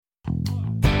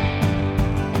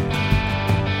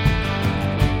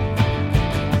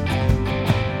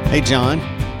Hey, John.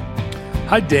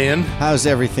 Hi, Dan. How's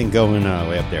everything going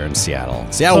way up there in Seattle?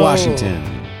 Seattle, Washington.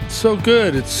 So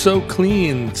good. It's so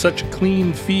clean. Such a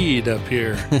clean feed up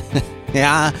here.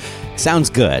 Yeah, sounds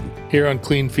good. Here on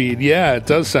Clean Feed. Yeah, it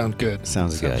does sound good.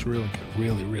 Sounds good. Really good.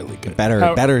 Really, really good.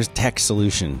 Better tech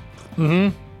solution.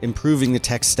 Mm-hmm. Improving the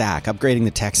tech stack, upgrading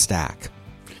the tech stack.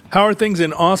 How are things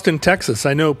in Austin, Texas?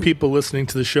 I know people listening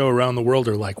to the show around the world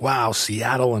are like, wow,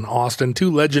 Seattle and Austin,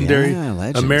 two legendary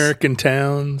American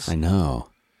towns. I know.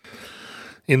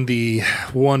 In the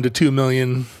 1 to 2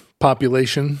 million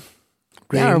population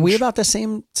range. Yeah, are we about the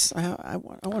same? I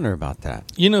wonder about that.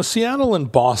 You know, Seattle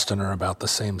and Boston are about the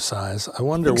same size. I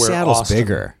wonder where Seattle's Austin,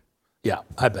 bigger. Yeah,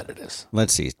 I bet it is.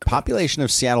 Let's see. Population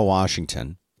of Seattle,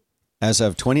 Washington, as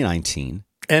of 2019.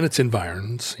 And its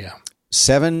environs, yeah.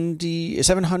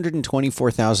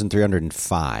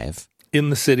 724,305. In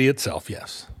the city itself,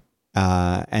 yes.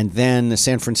 And then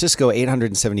San Francisco,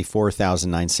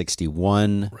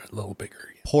 874,961. Right, a little bigger.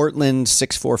 Yeah. Portland,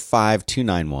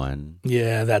 645,291.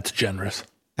 Yeah, that's generous.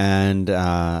 And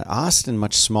Austin,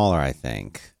 much smaller, I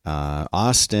think.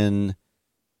 Austin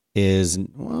is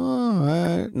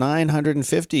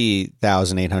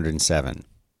 950,807.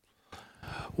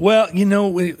 Well, you know,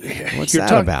 what's that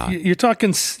about? You're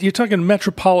talking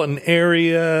metropolitan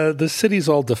area. The cities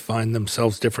all define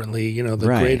themselves differently. You know,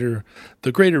 the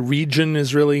greater region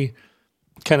is really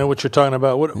kind of what you're talking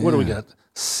about. What do we got?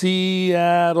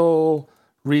 Seattle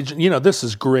region. You know, this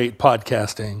is great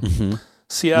podcasting. Mm-hmm.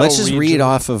 Seattle. Let's just region. read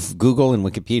off of Google and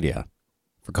Wikipedia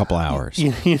for a couple hours.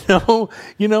 You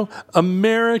know,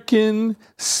 American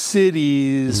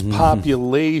cities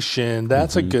population.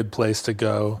 That's a good place to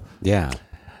go. Yeah.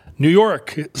 New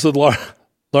York is the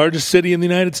largest city in the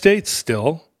United States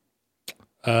still,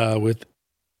 with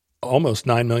almost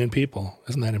 9 million people.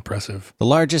 Isn't that impressive? The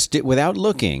largest, without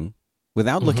looking,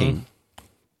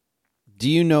 do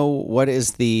you know what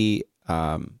is the,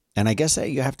 and I guess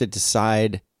that you have to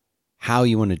decide how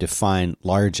you want to define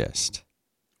largest.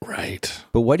 Right.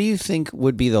 But what do you think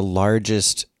would be the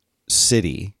largest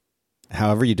city,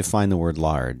 however you define the word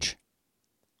large?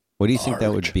 What do you think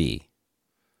that would be?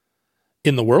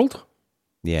 In the world?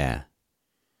 Yeah.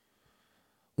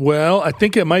 Well, I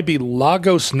think it might be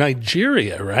Lagos,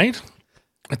 Nigeria, right?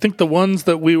 I think the ones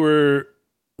that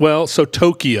so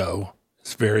Tokyo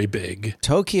is very big.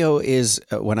 Tokyo is,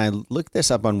 when I look this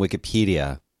up on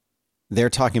Wikipedia, they're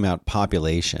talking about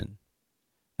population.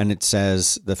 And it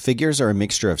says the figures are a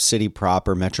mixture of city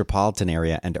proper, metropolitan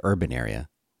area, and urban area.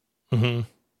 Mm-hmm.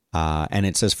 And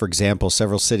it says, for example,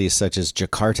 several cities such as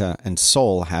Jakarta and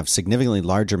Seoul have significantly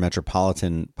larger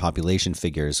metropolitan population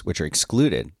figures, which are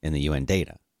excluded in the UN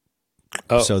data.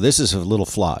 Oh. So this is a little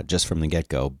flawed just from the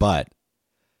get-go, but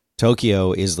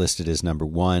Tokyo is listed as number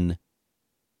one.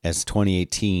 As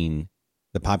 2018,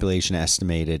 the population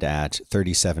estimated at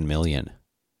 37 million.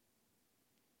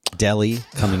 Delhi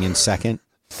coming in second.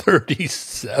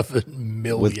 37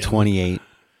 million. With 28.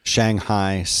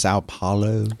 Shanghai, Sao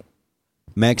Paulo,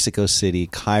 Mexico City,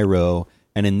 Cairo,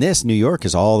 and in this, New York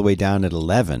is all the way down at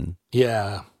 11.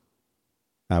 Yeah.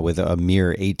 With a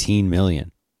mere 18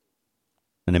 million.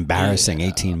 An embarrassing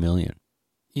 18 million.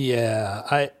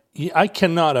 Yeah. I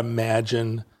cannot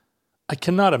imagine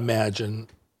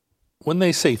when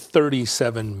they say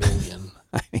 37 million.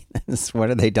 I mean, what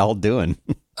are they all doing?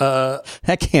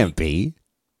 That can't be.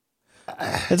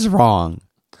 That's wrong.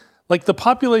 Like the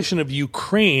population of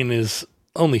Ukraine is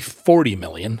only 40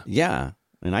 million. Yeah.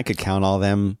 And I could count all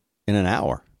them in an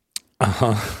hour.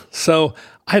 So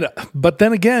but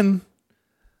then again,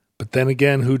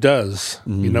 who does?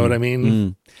 You know what I mean?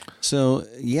 Mm. So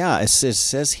yeah, it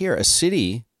says here, a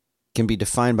city can be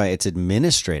defined by its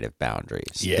administrative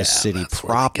boundaries. Yeah, the city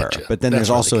proper. But then there's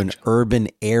also an urban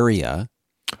area,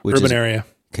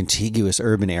 contiguous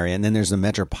urban area, and then there's the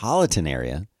metropolitan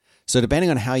area. So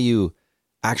depending on how you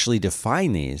actually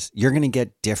define these, you're going to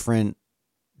get different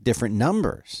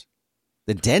numbers.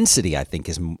 The density, I think,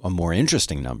 is a more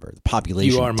interesting number. The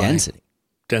population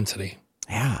density.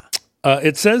 Yeah.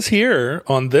 It says here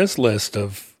on this list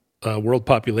of World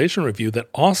Population Review that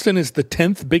Austin is the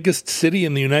 10th biggest city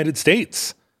in the United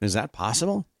States. Is that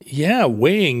possible? Yeah,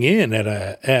 weighing in at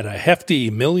a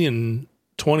hefty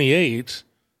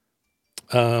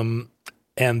 1,028,000.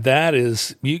 And that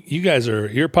is,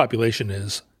 your population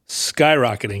is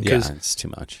skyrocketing. Yeah, it's too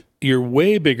much. You're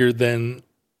way bigger than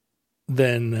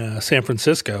San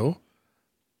Francisco,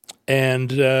 and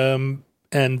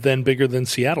then bigger than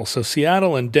Seattle. So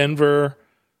Seattle and Denver,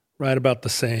 right about the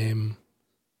same.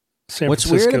 What's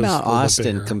weird about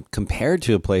Austin compared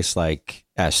to a place like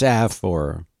SF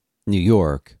or New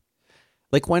York,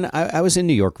 like when I was in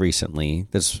New York recently,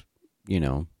 that's,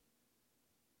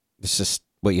 It's just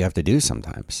what you have to do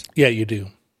sometimes. Yeah, you do.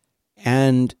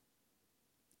 And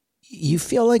you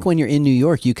feel like when you're in New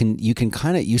York, you can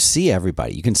kind of, you see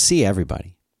everybody. You can see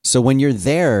everybody. So when you're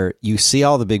there, you see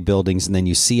all the big buildings and then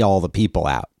you see all the people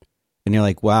out. And you're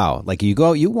like, wow. Like you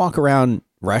walk around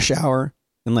rush hour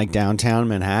in like downtown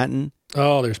Manhattan.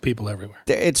 Oh, there's people everywhere.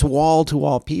 It's wall to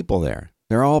wall people there.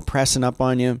 They're all pressing up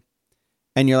on you.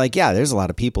 And you're like, yeah, there's a lot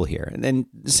of people here. And then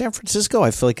San Francisco,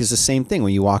 I feel like, is the same thing.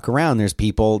 When you walk around, there's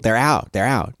people, they're out.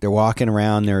 They're walking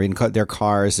around. They're in their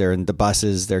cars. They're in the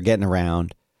buses. They're getting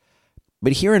around.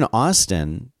 But here in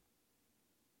Austin,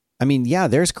 I mean, yeah,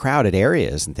 there's crowded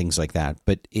areas and things like that,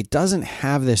 but it doesn't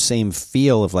have the same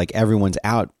feel of like everyone's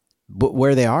out. But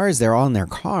where they are is they're all in their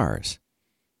cars.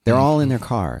 They're all in their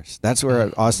cars. That's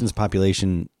where Austin's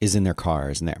population is, in their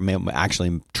cars, and they're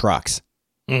actually trucks.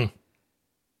 Mm.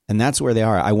 And that's where they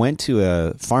are. I went to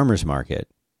a farmer's market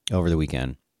over the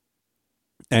weekend,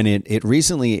 and it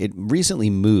recently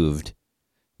moved.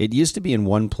 It used to be in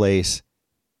one place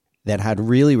that had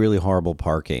really, really horrible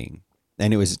parking,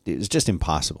 and it was just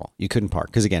impossible. You couldn't park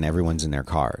because, again, everyone's in their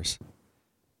cars,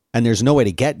 and there's no way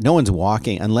to get. No one's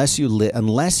walking unless you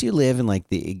live in like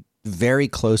the very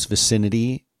close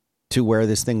vicinity to where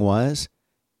this thing was.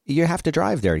 You have to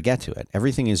drive there to get to it.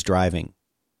 Everything is driving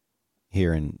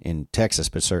here in Texas,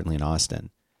 but certainly in Austin.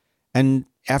 And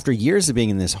after years of being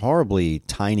in this horribly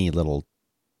tiny little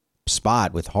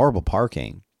spot with horrible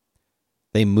parking,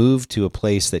 they moved to a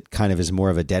place that kind of is more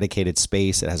of a dedicated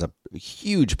space. It has a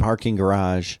huge parking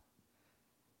garage,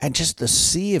 and just the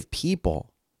sea of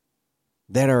people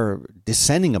that are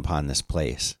descending upon this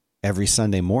place every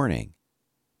Sunday morning.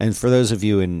 And for those of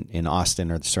you in Austin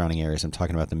or the surrounding areas, I'm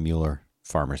talking about the Mueller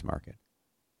Farmers Market.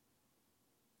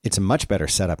 It's a much better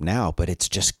setup now, but it's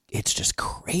just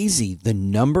crazy, the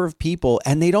number of people,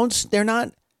 and they're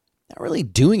not really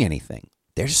doing anything.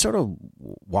 They're just sort of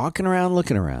walking around,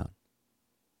 looking around.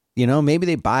 You know, maybe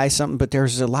they buy something, but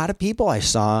there's a lot of people I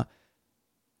saw,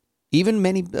 even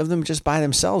many of them just by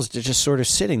themselves. They're just sort of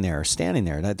sitting there or standing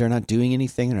there. They're not doing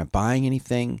anything. They're not buying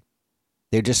anything.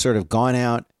 They're just sort of gone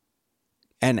out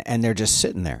and they're just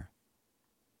sitting there.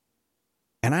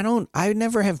 And I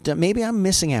never have done, maybe I'm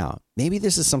missing out. Maybe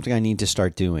this is something I need to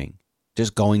start doing.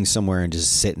 Just going somewhere and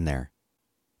just sitting there.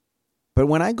 But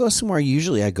when I go somewhere,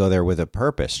 usually I go there with a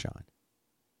purpose, John.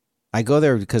 I go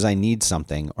there because I need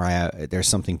something or there's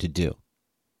something to do.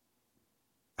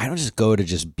 I don't just go to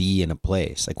just be in a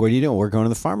place. Like, what are you doing? We're going to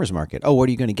the farmer's market. Oh, what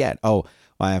are you going to get? Oh,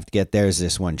 well, I have to get, there's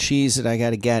this one cheese that I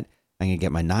got to get. I'm going to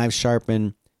get my knives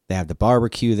sharpened. They have the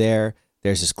barbecue there.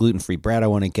 There's this gluten-free bread I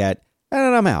want to get. And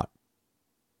then I'm out.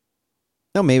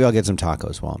 No, maybe I'll get some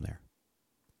tacos while I'm there.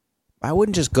 I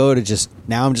wouldn't just go to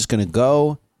now I'm just going to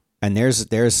go and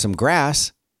there's some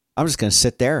grass. I'm just going to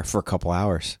sit there for a couple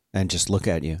hours and just look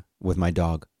at you with my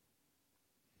dog.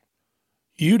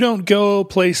 You don't go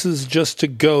places just to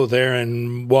go there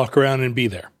and walk around and be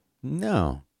there.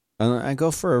 No, I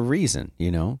go for a reason,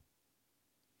 you know.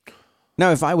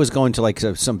 Now, if I was going to like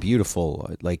some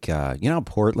beautiful, like, you know,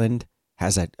 Portland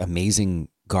has that amazing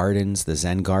gardens, the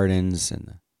Zen gardens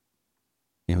and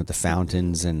with the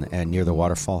fountains and near the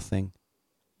waterfall thing.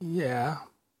 Yeah.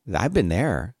 I've been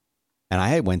there. And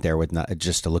I went there with not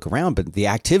just to look around, but the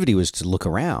activity was to look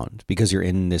around because you're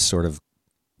in this sort of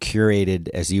curated,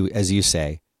 as you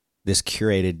say, this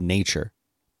curated nature.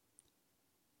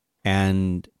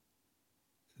 And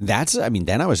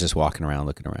then I was just walking around,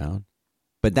 looking around.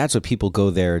 But that's what people go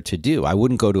there to do. I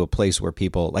wouldn't go to a place where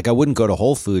I wouldn't go to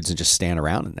Whole Foods and just stand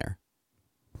around in there,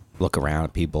 look around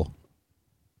at people.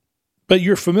 But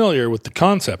you're familiar with the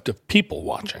concept of people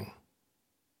watching.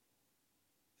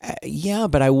 Yeah,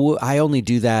 but I only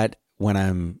do that when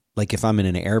I'm like, if I'm in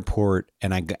an airport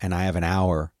and I have an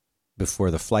hour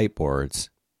before the flight boards,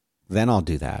 then I'll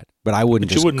do that. But I wouldn't.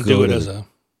 But you wouldn't do it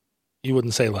you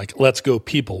wouldn't say like, let's go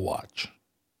people watch.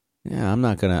 Yeah, I'm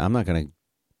not gonna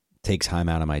take time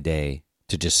out of my day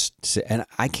to just sit. And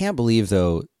I can't believe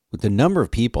though, with the number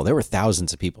of people, there were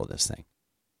thousands of people at this thing.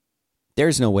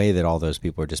 There's no way that all those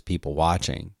people are just people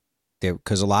watching,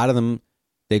 because a lot of them,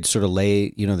 they'd sort of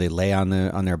lay on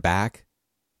their back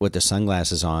with the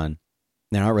sunglasses on.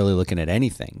 They're not really looking at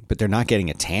anything, but they're not getting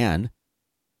a tan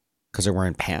because they're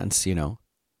wearing pants,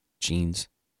 jeans.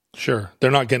 Sure. They're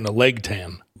not getting a leg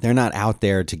tan. They're not out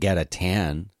there to get a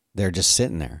tan. They're just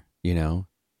sitting there,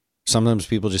 Sometimes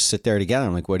people just sit there together.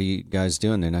 I'm like, what are you guys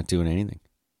doing? They're not doing anything.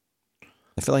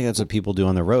 I feel like that's what people do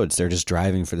on the roads. They're just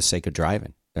driving for the sake of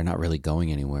driving. They're not really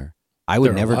going anywhere. I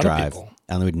would never drive.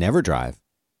 I would never drive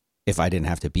if I didn't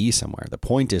have to be somewhere. The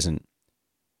point isn't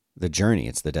the journey,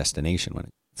 it's the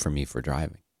destination for me for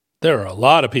driving. There are a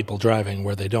lot of people driving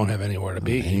where they don't have anywhere to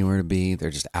be. Anywhere to be.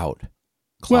 They're just out.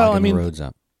 Clogging the roads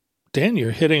up. Dan,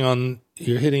 you're hitting on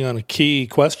a key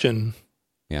question.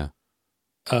 Yeah.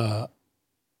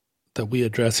 That we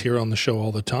address here on the show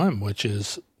all the time, which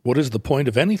is, what is the point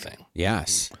of anything?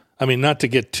 Yes. I mean, not to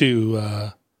get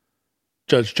too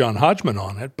Judge John Hodgman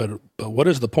on it, but what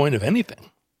is the point of anything?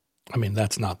 I mean,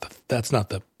 that's not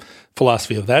the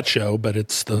philosophy of that show, but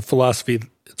it's the philosophy.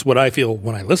 It's what I feel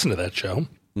when I listen to that show.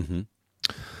 Mm-hmm.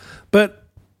 But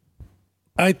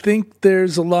I think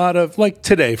there's a lot of, like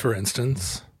today, for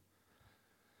instance,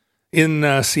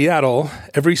 in Seattle,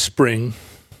 every spring,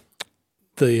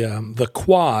 the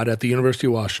quad at the University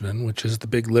of Washington, which is the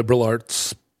big liberal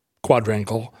arts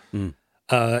quadrangle,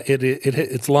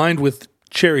 it's lined with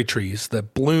cherry trees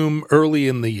that bloom early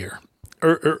in the year,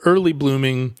 early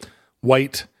blooming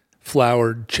white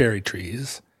flowered cherry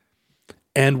trees.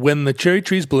 And when the cherry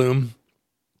trees bloom,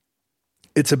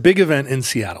 it's a big event in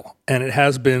Seattle, and it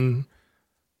has been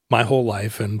my whole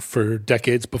life and for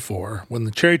decades before. When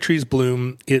the cherry trees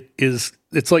bloom,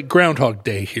 it's like Groundhog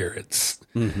Day here.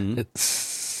 It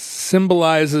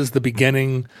symbolizes the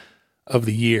beginning of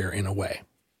the year in a way.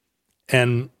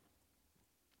 And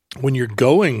when you're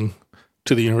going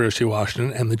to the University of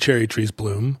Washington and the cherry trees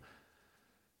bloom,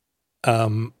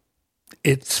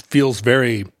 it feels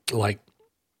very like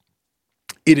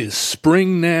it is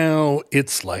spring now.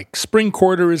 It's like spring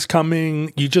quarter is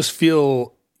coming. You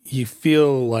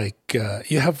feel like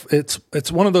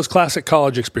it's one of those classic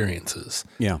college experiences.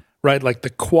 Yeah. Right? Like the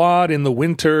quad in the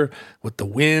winter with the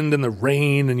wind and the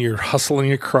rain and you're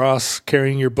hustling across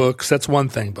carrying your books. That's one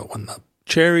thing. But when the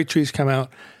cherry trees come out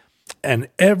and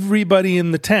everybody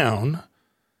in the town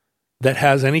that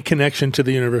has any connection to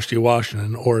the University of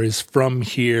Washington or is from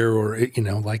here or,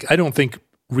 like I don't think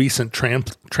recent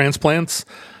transplants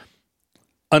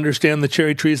understand the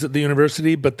cherry trees at the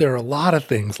university, but there are a lot of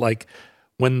things like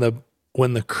when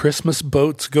the Christmas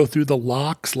boats go through the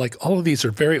locks, like all of these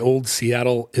are very old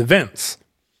Seattle events.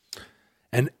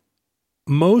 And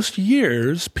most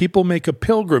years, people make a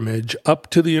pilgrimage up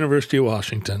to the University of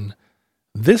Washington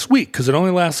this week, because it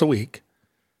only lasts a week,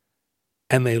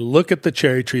 and they look at the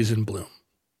cherry trees in bloom.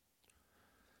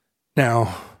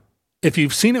 Now, if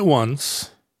you've seen it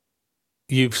once,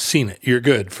 you've seen it. You're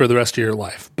good for the rest of your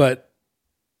life. But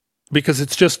because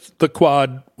it's just the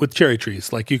quad with cherry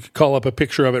trees. Like you could call up a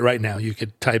picture of it right now. You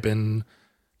could type in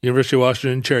University of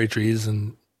Washington cherry trees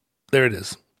and there it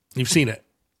is. You've seen it.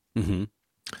 Mm-hmm.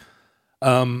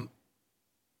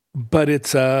 But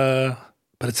it's a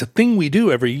thing we do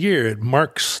every year. It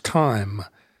marks time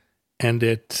and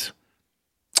it,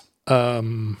 I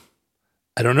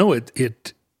don't know,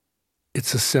 it's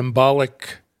a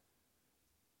symbolic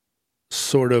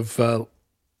sort of,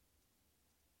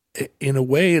 in a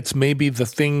way, it's maybe the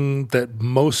thing that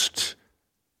most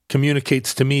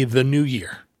communicates to me the new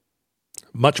year,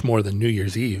 much more than New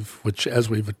Year's Eve, which, as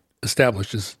we've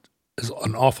established, is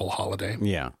an awful holiday.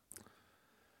 Yeah.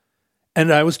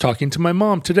 And I was talking to my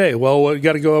mom today. Well, we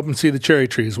got to go up and see the cherry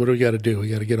trees. What do we got to do? We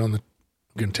got to get on we're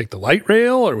going to take the light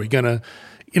rail, or are we going to,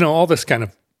 all this kind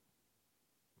of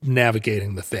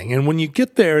navigating the thing. And when you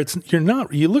get there,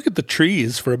 you look at the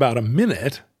trees for about a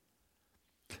minute.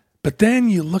 But then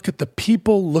you look at the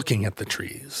people looking at the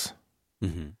trees.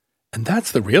 Mm-hmm. And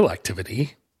that's the real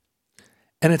activity.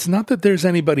 And it's not that there's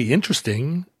anybody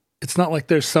interesting. It's not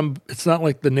like it's not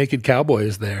like the naked cowboy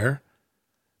is there.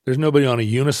 There's nobody on a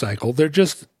unicycle. They're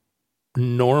just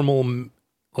normal,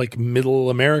 like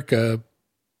middle America,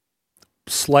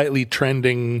 slightly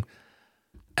trending,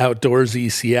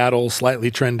 outdoorsy Seattle,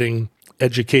 slightly trending,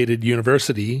 educated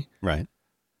university. Right.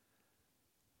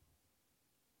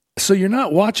 So you're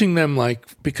not watching them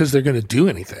because they're going to do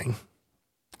anything.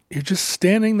 You're just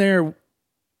standing there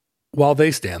while they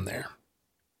stand there.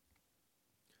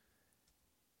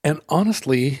 And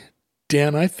honestly,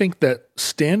 Dan, I think that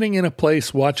standing in a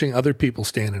place, watching other people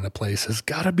stand in a place has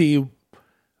got to be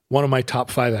one of my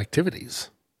top 5 activities.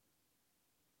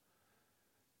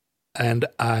 And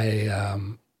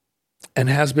and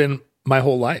has been my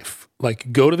whole life.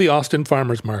 Like go to the Austin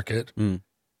Farmers Market,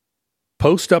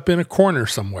 post up in a corner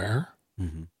somewhere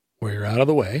where you're out of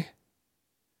the way,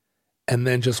 and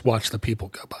then just watch the people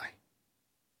go by.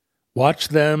 Watch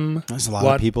them. There's a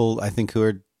lot of people, I think, who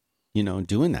are,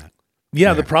 doing that.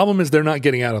 Yeah, the problem is they're not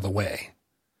getting out of the way.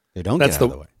 They don't get out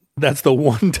of the way. That's the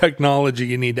one technology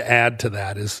you need to add to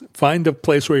that is find a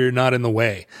place where you're not in the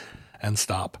way and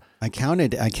stop. I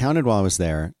counted while I was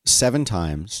there 7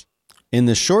 times in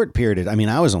the short period.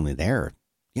 I was only there.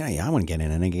 Yeah, I want to get in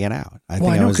and get out. I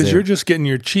know because you're just getting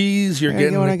your cheese. You're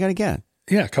getting what I got to get.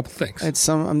 Yeah, a couple things.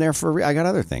 I'm there for. I got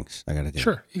other things I got to do.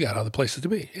 Sure, you got other places to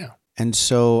be. Yeah. And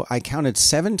so I counted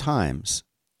 7 times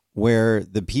where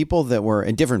the people that were,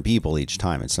 and different people each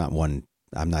time. It's not one.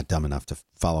 I'm not dumb enough to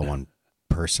follow one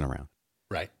person around.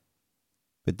 Right.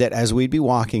 But that as we'd be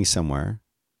walking somewhere,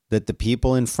 that the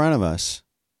people in front of us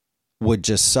would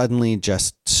just suddenly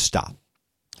just stop.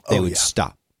 They would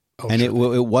stop. Oh, and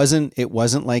sure. it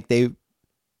wasn't like they,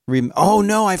 oh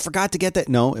no, I forgot to get that.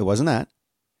 No, it wasn't that.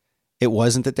 It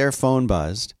wasn't that their phone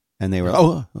buzzed and they were,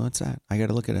 oh, what's that? I got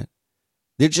to look at it.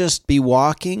 They'd just be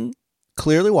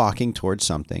clearly walking towards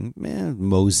something,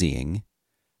 moseying.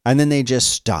 And then they just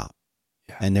stop.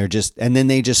 Yeah. And then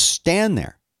they just stand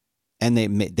there. And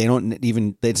they don't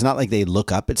even, it's not like they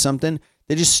look up at something.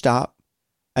 They just stop.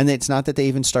 And it's not that they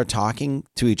even start talking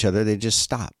to each other. They just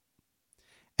stop.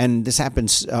 And this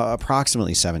happens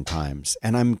approximately 7 times.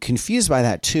 And I'm confused by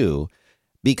that too,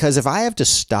 because if I have to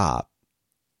stop,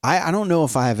 I don't know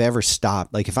if I have ever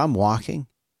stopped. Like if I'm walking,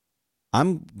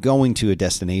 I'm going to a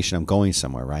destination, I'm going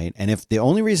somewhere, right? And if the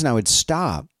only reason I would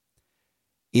stop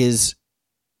is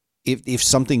if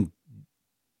something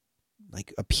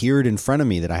like appeared in front of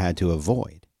me that I had to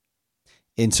avoid.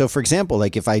 And so, for example,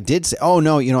 like if I did say, oh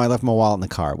no, I left my wallet in the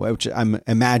car, which I'm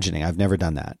imagining, I've never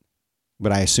done that.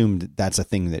 But I assume that's a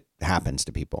thing that happens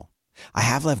to people. I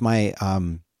have left my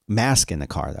mask in the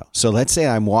car, though. So let's say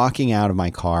I'm walking out of my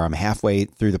car. I'm halfway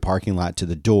through the parking lot to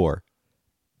the door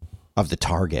of the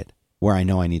Target where I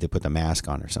know I need to put the mask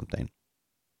on or something.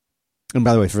 And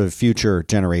by the way, for the future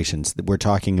generations, we're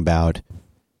talking about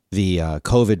the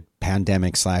COVID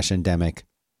pandemic / endemic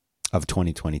of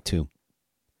 2022.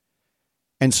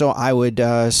 And so I would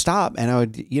stop and I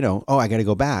would, I got to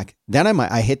go back. Then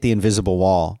I hit the invisible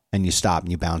wall and you stop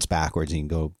and you bounce backwards and you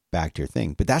can go back to your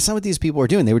thing. But that's not what these people were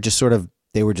doing. They were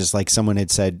just like someone had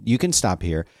said, you can stop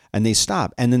here, and they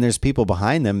stop. And then there's people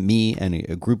behind them, me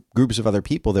and groups of other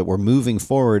people that were moving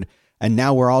forward. And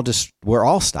now we're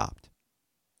all stopped.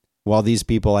 While these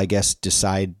people, I guess,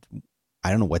 decide, I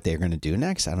don't know what they're going to do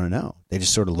next. I don't know. They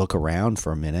just sort of look around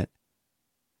for a minute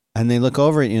and they look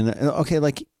over at you and okay,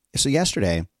 like, so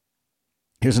yesterday,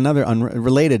 here's another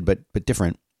unrelated but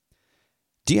different.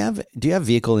 Do you have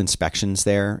vehicle inspections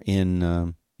there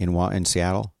in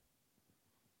Seattle?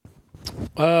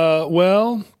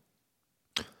 Well,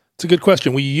 it's a good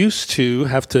question. We used to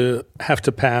have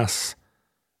to pass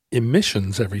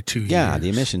emissions every 2 years. Yeah, the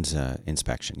emissions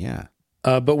inspection. Yeah,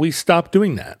 but we stopped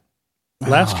doing that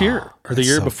last year or the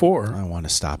year before. I want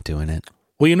to stop doing it.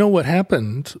 Well, you know what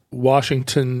happened?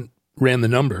 Washington ran the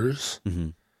numbers. Mm-hmm.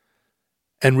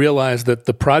 And realized that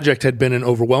the project had been an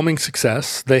overwhelming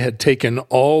success. They had taken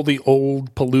all the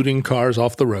old polluting cars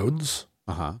off the roads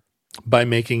by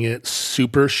making it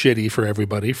super shitty for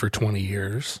everybody for 20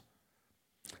 years.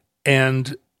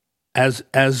 And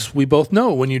as we both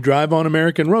know, when you drive on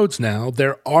American roads now,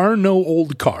 there are no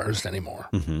old cars anymore.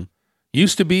 Mm-hmm.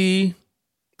 Used to be,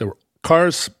 there were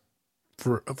cars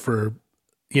for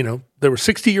there were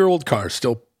 60-year-old cars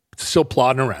still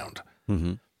plodding around.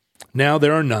 Mm-hmm. Now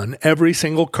there are none. Every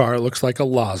single car looks like a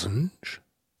lozenge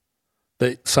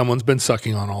that someone's been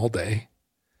sucking on all day.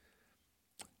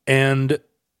 And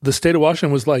the state of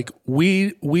Washington was like,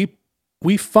 we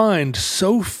find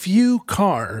so few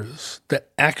cars that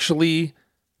actually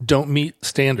don't meet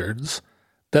standards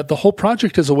that the whole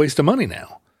project is a waste of money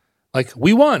now. Like,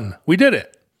 we won. We did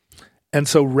it. And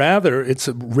so rather, it's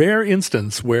a rare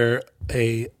instance where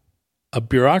a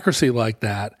bureaucracy like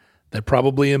that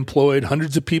probably employed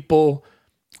hundreds of people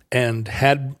and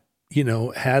had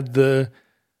the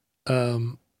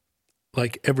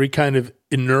like every kind of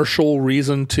inertial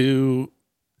reason to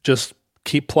just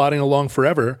keep plodding along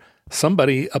forever.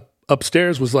 Somebody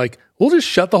upstairs was like, we'll just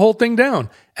shut the whole thing down.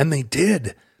 And they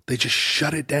did. They just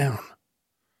shut it down.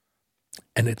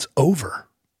 And it's over.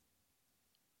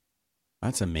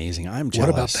 That's amazing. I'm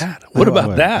jealous. What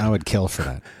about that? I would kill for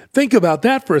that. Think about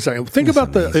that for a second. Think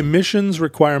about the emissions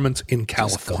requirements in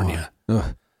California.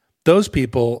 Those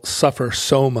people suffer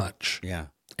so much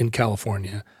in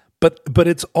California. But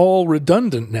it's all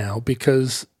redundant now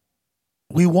because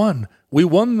we won. We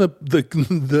won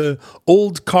the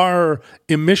old car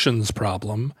emissions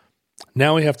problem.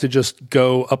 Now we have to just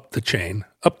go up the chain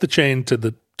to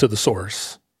the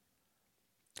source.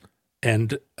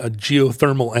 And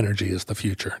geothermal energy is the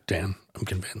future, Dan. I'm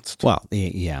convinced. Well,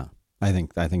 yeah. I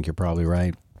think you're probably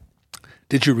right.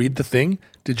 Did you read the thing?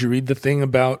 Did you read the thing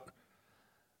about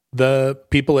the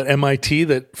people at MIT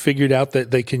that figured out that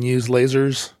they can use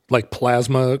lasers, like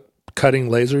plasma cutting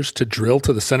lasers, to drill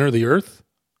to the center of the earth?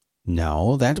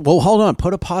 No, well, hold on.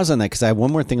 Put a pause on that because I have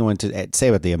one more thing I want to say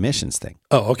about the emissions thing.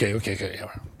 Oh, okay.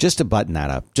 Just to button that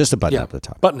up. Just to button up the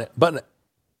top. Button it.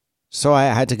 So I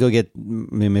had to go get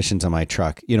emissions on my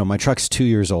truck. You know, my truck's 2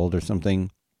 years old or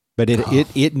something, but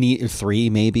it need 3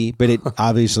 maybe, but it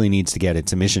obviously needs to get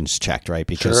its emissions checked, right?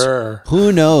 Because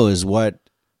who knows what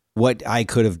I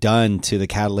could have done to the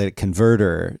catalytic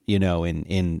converter, you know,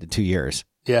 in 2 years.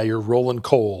 Yeah, you're rolling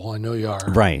coal. I know you are.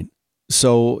 Right.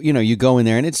 So, you know, you go in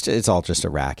there and it's all just a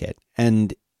racket.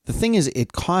 And the thing is,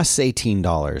 it costs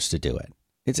 $18 to do it.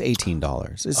 It's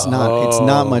 $18. It's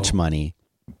not much money.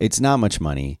 It's not much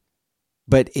money.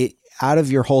 But out of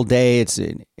your whole day, it's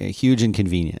a huge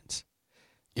inconvenience.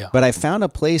 Yeah. But I found a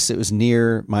place that was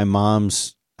near my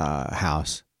mom's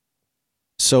house.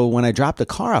 So when I dropped the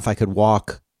car off, I could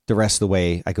walk the rest of the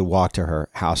way. I could walk to her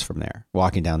house from there,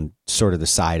 walking down sort of the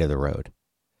side of the road,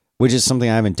 which is something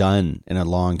I haven't done in a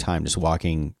long time. Just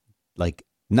walking, like,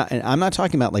 I'm not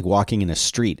talking about like walking in a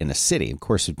street in a city. Of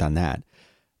course, we've done that.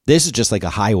 This is just like a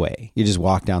highway. You just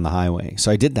walk down the highway.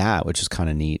 So I did that, which is kind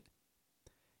of neat.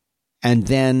 And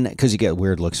then, because you get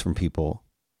weird looks from people.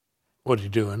 What are you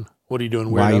doing? What are you doing?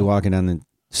 Weirdo? Why are you walking down the...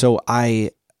 So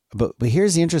but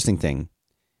here's the interesting thing.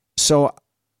 So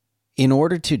in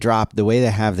order to drop, the way they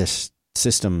have this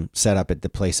system set up at the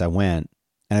place I went,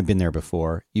 and I've been there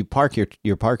before, you park your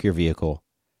vehicle,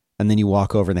 and then you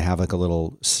walk over and they have like a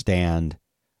little stand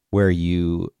where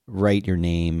you write your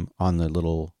name on the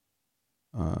little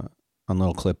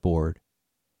clipboard,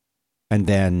 and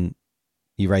then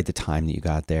you write the time that you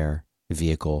got there, the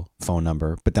vehicle, phone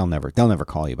number, but they'll never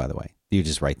call you, by the way. You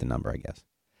just write the number, I guess.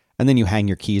 And then you hang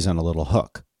your keys on a little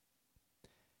hook.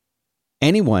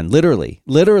 Anyone, literally,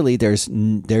 there's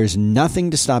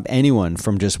nothing to stop anyone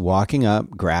from just walking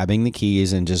up, grabbing the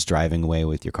keys, and just driving away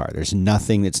with your car. There's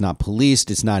nothing that's not policed.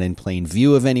 It's not in plain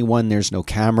view of anyone. There's no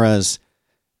cameras.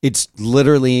 It's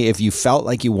literally, if you felt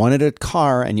like you wanted a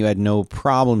car and you had no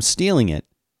problem stealing it,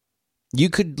 you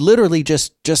could literally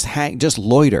just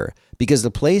loiter, because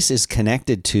the place is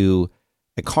connected to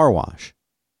a car wash.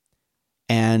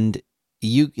 And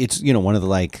it's one of the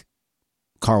like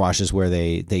car washes where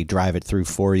they drive it through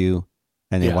for you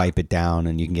and they wipe it down,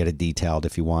 and you can get it detailed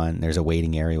if you want. There's a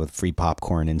waiting area with free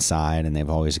popcorn inside, and they've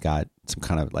always got some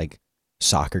kind of like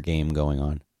soccer game going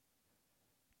on.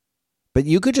 But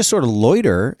you could just sort of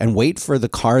loiter and wait for the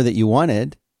car that you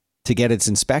wanted to get its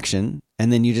inspection,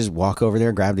 and then you just walk over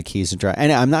there, grab the keys, and drive.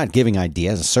 And I'm not giving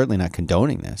ideas. I'm certainly not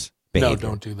condoning this behavior. No,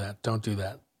 don't do that. Don't do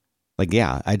that. Like,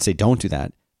 yeah, I'd say don't do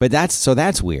that. But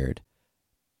that's weird.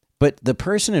 But the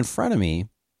person in front of me,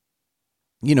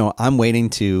 you know, I'm waiting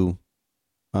to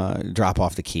drop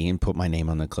off the key and put my name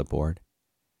on the clipboard.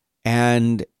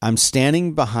 And I'm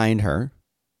standing behind her,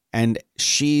 and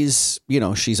she's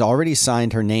already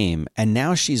signed her name. And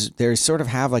now they sort of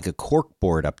have like a cork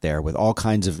board up there with all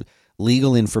kinds of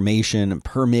legal information,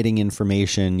 permitting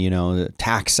information, you know, the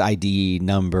tax ID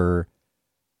number,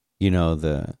 you know,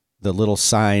 the little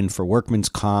sign for workman's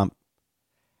comp.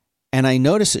 And I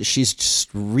notice that she's just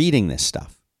reading this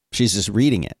stuff. She's just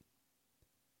reading it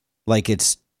like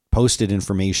it's posted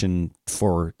information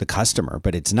for the customer,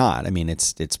 but it's not. I mean,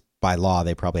 it's by law,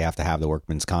 they probably have to have the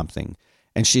workman's comp thing.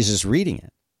 And she's just reading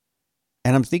it.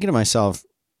 And I'm thinking to myself,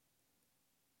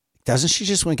 doesn't she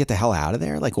just want to get the hell out of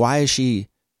there? Like, why is she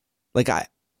like, I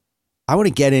want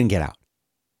to get in, get out.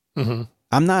 Mm-hmm.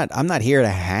 I'm not here to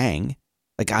hang.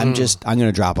 Like, I'm going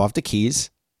to drop off the keys.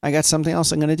 I got something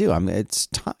else I'm going to do. It's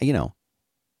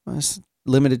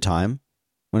limited time.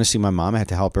 I want to see my mom. I had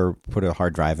to help her put a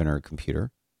hard drive in her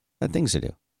computer. I had things to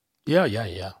do.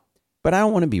 Yeah. But I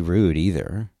don't want to be rude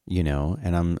either, you know,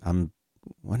 and I'm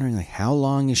wondering, like, how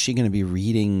long is she going to be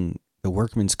reading the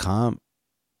workman's comp,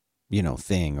 you know,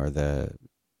 thing, or the,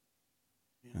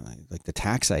 you know, like the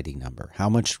tax ID number? How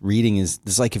much reading is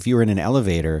this? Like, if you were in an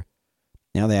elevator,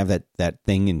 now they have that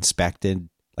thing inspected,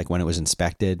 like when it was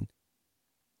inspected.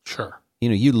 Sure. You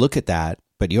know, you look at that,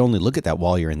 but you only look at that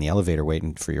while you're in the elevator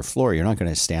waiting for your floor. You're not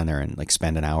going to stand there and like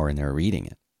spend an hour in there reading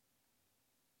it.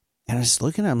 And I was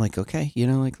looking at it, I'm like, okay, you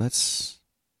know, like let's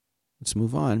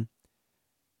move on.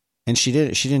 And she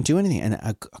didn't do anything. And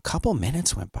a couple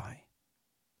minutes went by.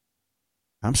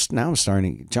 I'm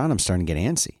starting to get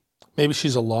antsy. Maybe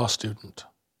she's a law student.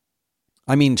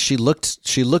 I mean, she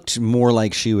looked more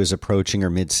like she was approaching her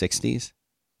mid-60s.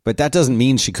 But that doesn't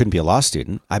mean she couldn't be a law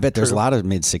student. I bet there's a lot of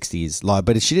mid-60s law,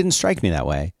 but she didn't strike me that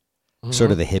way. Mm-hmm. Sort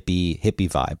of the hippie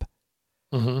vibe.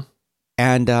 Mm-hmm.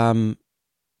 And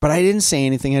but I didn't say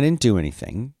anything. I didn't do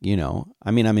anything. You know,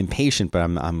 I mean, I'm impatient, but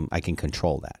I can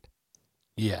control that.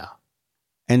 Yeah.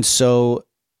 And so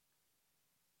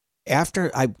after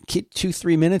I get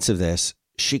 2-3 minutes of this,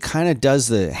 she kind of does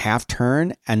the half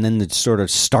turn and then the sort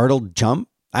of startled jump.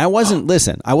 I wasn't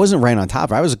right on top of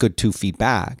her. I was a good 2 feet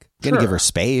back. Going to give her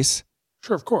space.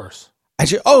 Sure, of course.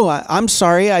 I'm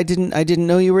sorry. I didn't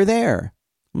know you were there.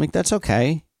 I'm like, that's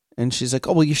okay. And she's like,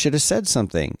 oh, well, you should have said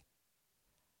something.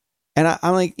 And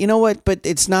I'm like, you know what? But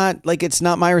it's not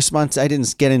my response. I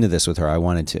didn't get into this with her. I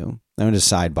wanted to. I went to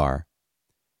sidebar.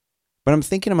 But I'm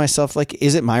thinking to myself, like,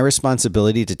 is it my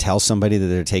responsibility to tell somebody that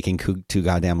they're taking too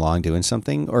goddamn long doing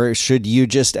something? Or should you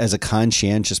just, as a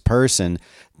conscientious person,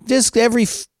 just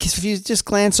if you just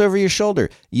glance over your shoulder,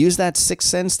 use that sixth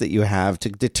sense that you have to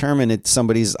determine if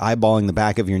somebody's eyeballing the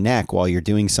back of your neck while you're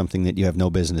doing something that you have no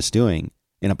business doing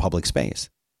in a public space.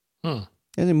 And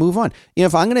then move on. You know,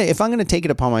 if I'm gonna take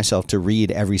it upon myself to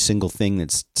read every single thing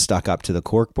that's stuck up to the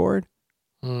corkboard,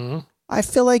 I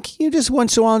feel like you just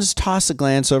once in a while just toss a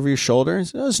glance over your shoulder. And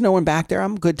say, oh, there's no one back there.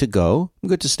 I'm good to go. I'm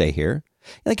good to stay here.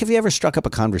 Like, have you ever struck up a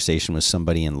conversation with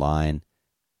somebody in line,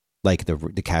 like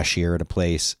the cashier at a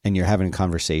place, and you're having a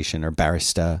conversation, or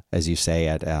barista, as you say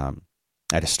at a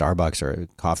Starbucks or a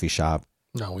coffee shop?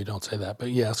 No, we don't say that.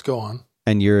 But yes, go on.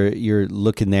 And you're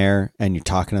looking there, and you're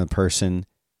talking to the person,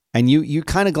 and you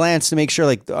kind of glance to make sure,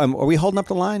 like, are we holding up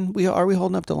the line? Are we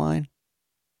holding up the line?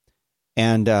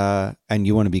 And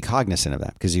you want to be cognizant of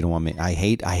that, because you don't want me. I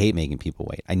hate making people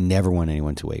wait. I never want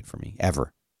anyone to wait for me,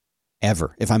 ever.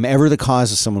 If I'm ever the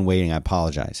cause of someone waiting, I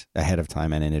apologize ahead of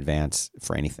time and in advance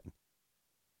for anything.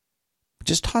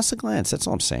 Just toss a glance. That's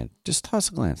all I'm saying. Just toss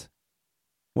a glance.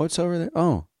 What's over there?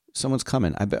 Oh, someone's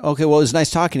coming. I bet. Okay, well, it was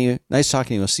nice talking to you. Nice talking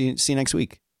to you. We'll see you next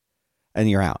week. And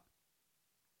you're out.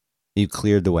 You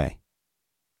cleared the way.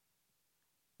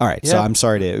 All right. Yeah. So I'm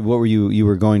sorry to. What were you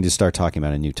were going to start talking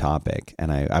about a new topic,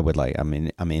 and I would like.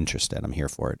 I'm interested. I'm here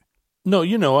for it. No,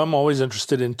 I'm always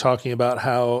interested in talking about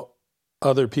how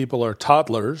other people are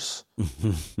toddlers,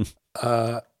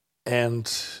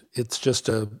 and it's just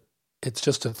a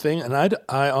thing. And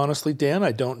I honestly, Dan,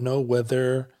 I don't know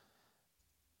whether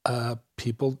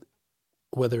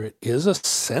whether it is a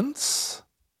sense,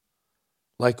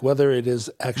 like whether it is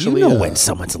actually when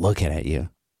someone's looking at you.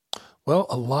 Well,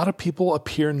 a lot of people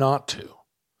appear not to.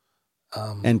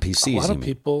 NPCs. A lot of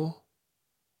people.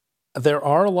 There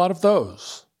are a lot of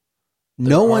those.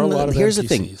 No one. Here's NPCs. The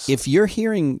thing: if you're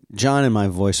hearing John and my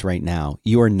voice right now,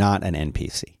 you are not an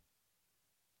NPC.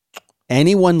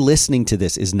 Anyone listening to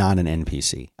this is not an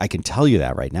NPC. I can tell you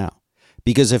that right now,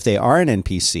 because if they are an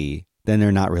NPC, then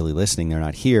they're not really listening. They're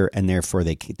not here, and therefore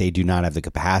they do not have the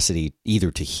capacity either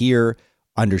to hear,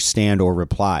 understand, or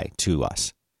reply to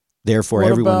us. Therefore,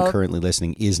 everyone currently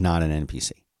listening is not an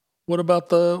NPC. What about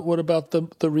the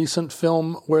recent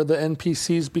film where the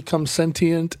NPCs become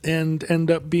sentient and end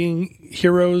up being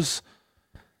heroes,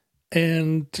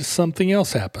 and something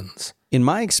else happens? In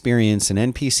my experience, an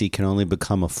NPC can only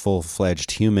become a full-fledged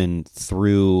human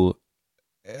through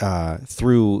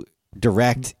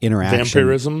direct interaction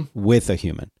vampirism with a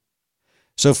human.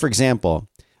 So, for example,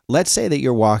 let's say that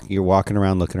you're walking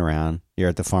around, looking around. You're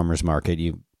at the farmer's market.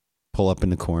 You pull up in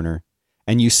the corner,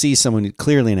 and you see someone,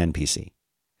 clearly an NPC,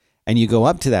 and you go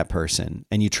up to that person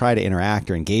and you try to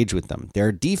interact or engage with them.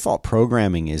 Their default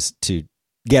programming is to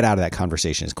get out of that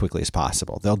conversation as quickly as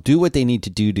possible. They'll do what they need to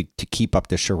do to keep up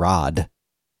the charade,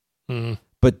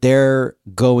 but they're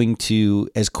going to,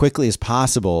 as quickly as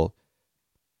possible,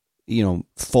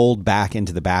 fold back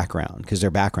into the background, because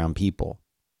they're background people,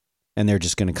 and they're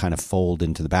just going to kind of fold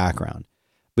into the background.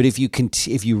 But if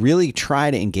you really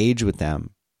try to engage with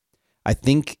them, I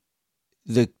think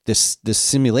the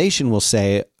simulation will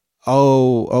say,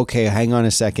 oh, okay, hang on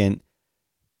a second.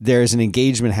 There's an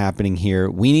engagement happening here.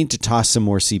 We need to toss some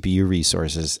more CPU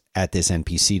resources at this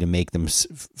NPC to make them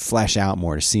flesh out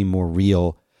more, to seem more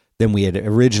real than we had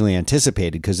originally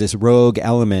anticipated, because this rogue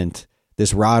element,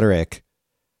 this Roderick,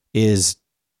 is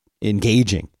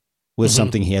engaging with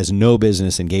something he has no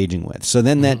business engaging with. So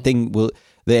then the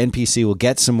NPC will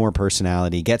get some more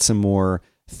personality, get some more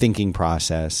thinking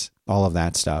process, all of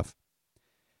that stuff,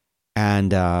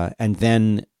 and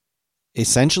then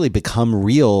essentially become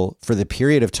real for the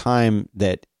period of time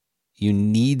that you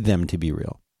need them to be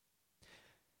real.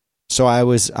 So I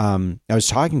was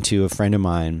talking to a friend of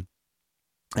mine,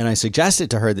 and I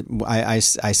suggested to her that I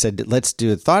said, let's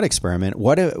do a thought experiment.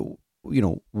 What do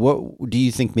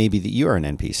you think maybe that you are an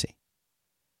NPC?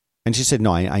 And she said,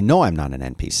 no, I know I'm not an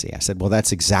NPC. I said, well,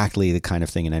 that's exactly the kind of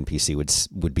thing an NPC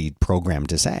would be programmed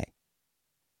to say.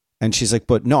 And she's like,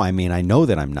 but no, I mean, I know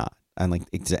that I'm not. I'm like,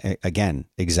 again,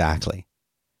 exactly.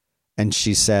 And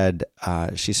she said,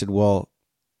 I know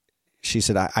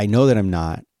that I'm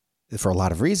not for a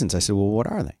lot of reasons. I said, well, what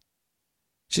are they?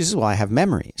 She says, well, I have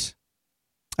memories.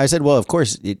 I said, well, of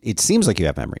course, it seems like you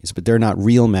have memories, but they're not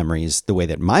real memories the way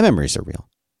that my memories are real.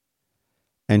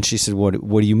 And she said, what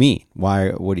do you mean?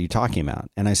 What are you talking about?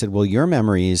 And I said, well, your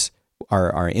memories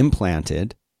are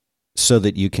implanted so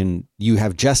that you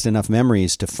have just enough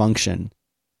memories to function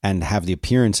and have the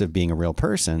appearance of being a real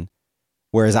person.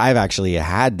 Whereas I've actually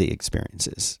had the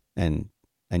experiences, and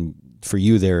for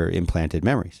you, they're implanted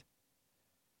memories.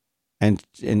 And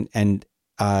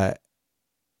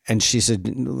she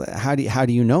said, how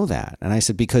do you know that? And I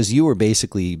said, because you were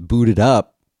basically booted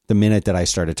up the minute that I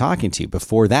started talking to you.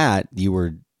 Before that,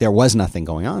 there was nothing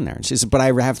going on there. And she said, but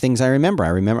I have things I remember.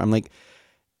 I'm like,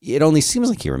 it only seems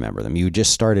like you remember them. You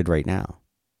just started right now.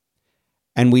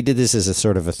 And we did this as a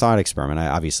sort of a thought experiment. I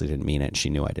obviously didn't mean it. And she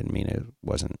knew I didn't mean it.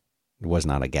 It was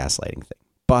not a gaslighting thing.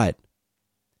 But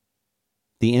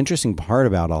the interesting part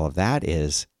about all of that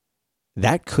is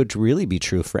that could really be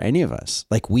true for any of us.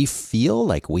 Like, we feel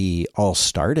like we all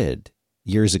started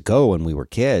years ago when we were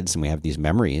kids and we have these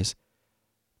memories.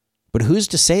 But who's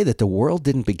to say that the world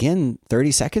didn't begin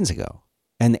 30 seconds ago?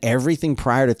 And everything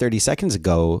prior to 30 seconds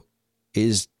ago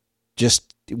is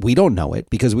just, we don't know it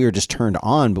because we were just turned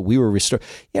on, but we were restored.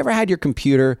 You ever had your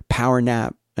computer power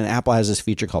nap? And Apple has this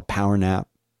feature called Power Nap,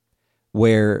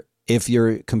 where if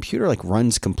your computer like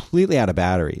runs completely out of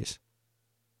batteries,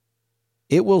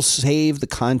 it will save the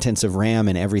contents of RAM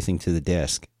and everything to the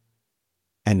disk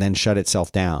and then shut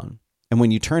itself down. And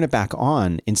when you turn it back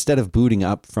on, instead of booting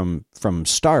up from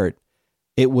start,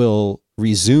 it will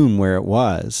resume where it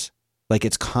was, like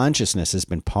its consciousness has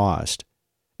been paused.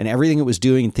 And everything it was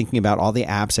doing and thinking about, all the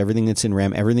apps, everything that's in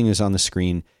RAM, everything that's on the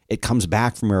screen, it comes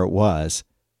back from where it was,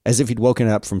 as if you'd woken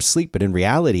up from sleep, but in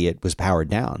reality, it was powered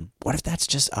down. What if that's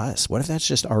just us? What if that's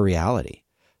just our reality?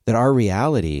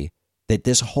 That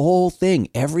this whole thing,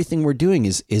 everything we're doing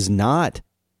is not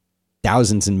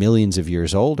thousands and millions of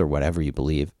years old or whatever you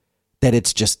believe, that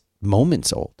it's just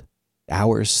moments old,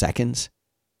 hours, seconds,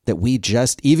 that we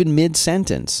just, even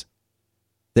mid-sentence,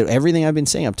 that everything I've been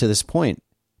saying up to this point,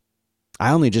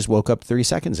 I only just woke up 30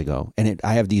 seconds ago, and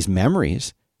I have these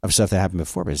memories of stuff that happened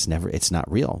before, but it's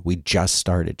not real. We just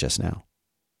started just now.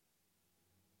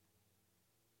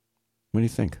 What do you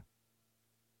think?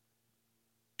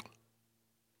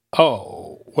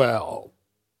 Oh, well,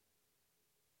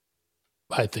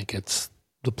 I think it's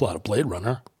the plot of Blade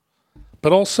Runner,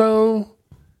 but also,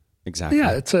 exactly.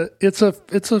 Yeah, it's a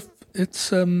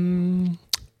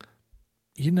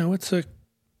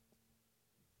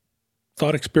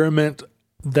thought experiment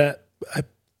that I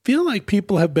feel like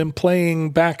people have been playing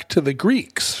back to the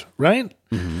Greeks, right?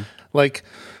 Mm-hmm. Like,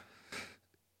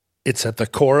 it's at the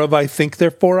core of I think,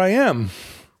 therefore I am.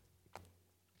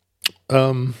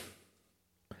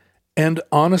 And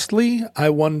honestly, I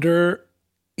wonder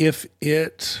if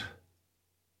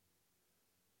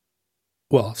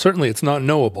certainly it's not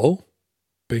knowable,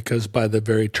 because by the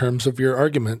very terms of your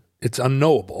argument, it's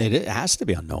unknowable. It has to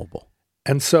be unknowable.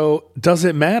 And so, does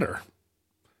it matter?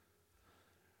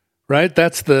 Right?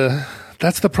 That's the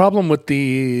problem with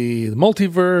the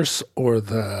multiverse, or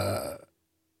the,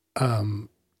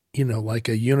 like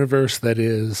a universe that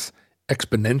is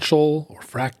exponential or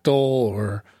fractal,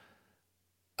 or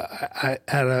at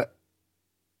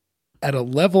a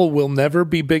level we'll never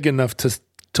be big enough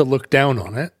to look down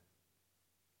on it.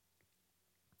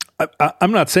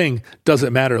 I'm not saying does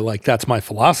it matter, like that's my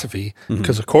philosophy,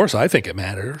 because of course I think it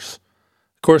matters.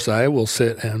 Of course I will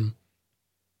sit and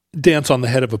dance on the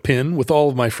head of a pin with all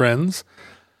of my friends.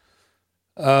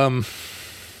 But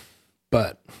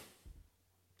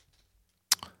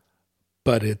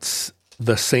it's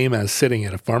the same as sitting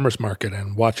at a farmer's market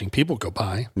and watching people go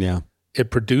by. Yeah. It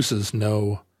produces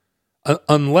no,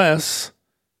 unless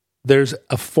there's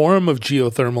a form of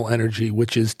geothermal energy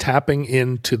which is tapping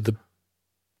into the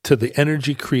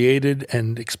energy created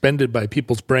and expended by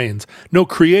people's brains. No,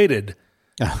 created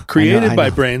by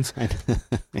brains,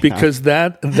 because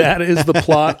that is the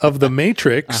plot of the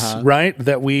Matrix, right?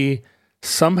 That we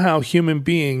somehow, human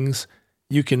beings,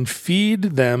 you can feed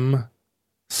them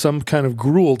some kind of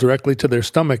gruel directly to their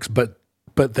stomachs, but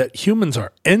that humans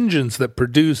are engines that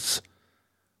produce.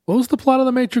 What was the plot of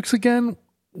the Matrix again?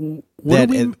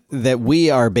 That we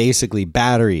are basically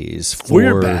batteries.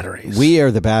 We're batteries. We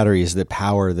are the batteries that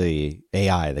power the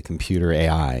AI, the computer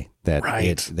AI. That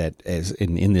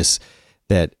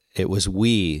it was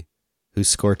we who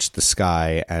scorched the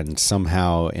sky, and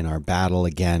somehow in our battle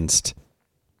against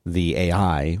the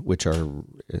AI, which are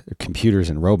computers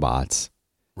and robots,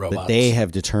 that they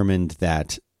have determined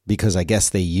that, because I guess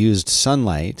they used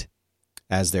sunlight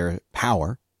as their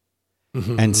power.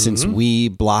 And since we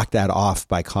blocked that off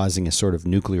by causing a sort of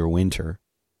nuclear winter,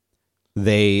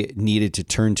 they needed to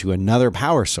turn to another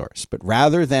power source. But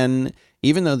rather than,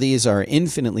 even though these are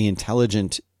infinitely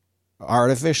intelligent,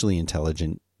 artificially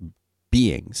intelligent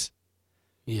beings,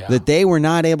 that they were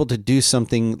not able to do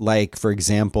something like, for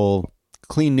example,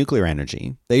 clean nuclear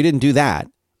energy. They didn't do that.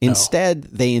 Instead,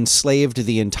 they enslaved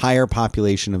the entire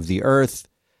population of the Earth,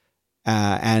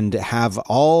 and have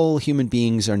all human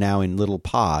beings are now in little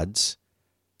pods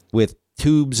with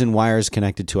tubes and wires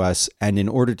connected to us. And in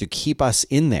order to keep us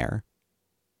in there,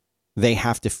 they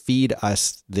have to feed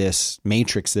us this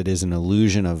matrix that is an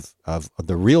illusion of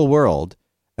the real world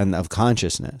and of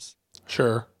consciousness.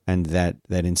 Sure. And that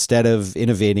instead of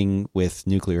innovating with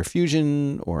nuclear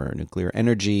fusion or nuclear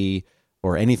energy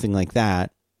or anything like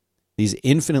that, these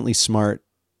infinitely smart,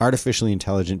 artificially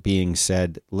intelligent beings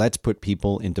said, let's put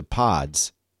people into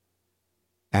pods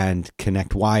and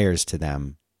connect wires to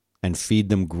them and feed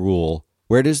them gruel.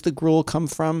 Where does the gruel come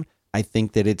from? I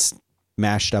think that it's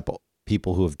mashed up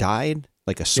people who have died,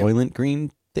 like a Soylent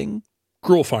Green thing.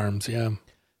 Gruel farms, yeah.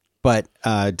 But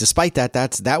despite that,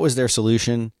 that was their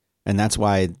solution. And that's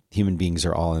why human beings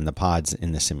are all in the pods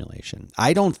in the simulation.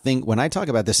 I don't think, when I talk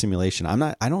about the simulation,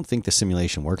 I don't think the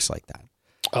simulation works like that.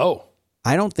 Oh.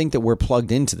 I don't think that we're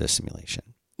plugged into the simulation.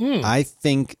 I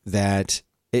think that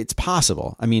it's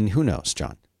possible. I mean, who knows,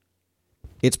 John?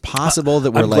 It's possible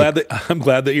that we're I'm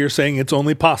glad that you're saying it's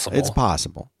only possible. It's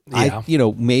possible. Yeah.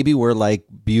 Maybe we're like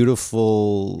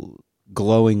beautiful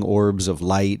glowing orbs of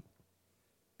light,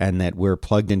 and that we're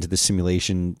plugged into the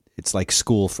simulation. It's like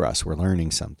school for us. We're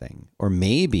learning something. Or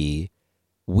maybe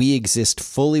we exist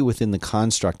fully within the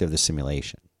construct of the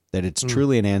simulation, that it's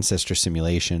truly an ancestor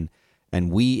simulation,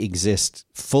 and we exist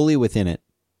fully within it.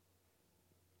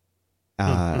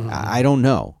 I don't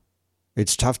know.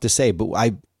 It's tough to say, but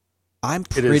I'm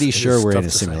pretty sure we're in a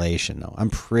simulation, though.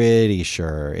 I'm pretty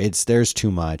sure there's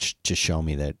too much to show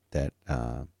me that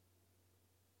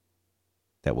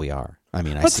we are. I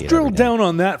mean, let's drill down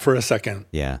on that for a second.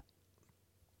 Yeah.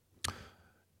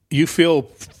 You feel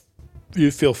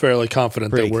fairly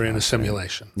confident that we're in a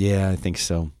simulation. Yeah, I think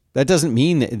so. That doesn't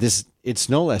mean that it's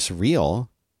no less real.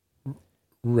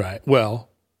 Right. Well,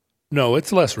 no,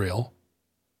 it's less real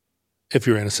if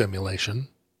you're in a simulation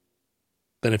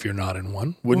than if you're not in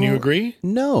one. Wouldn't you agree?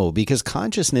 No, because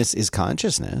consciousness is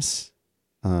consciousness.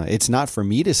 It's not for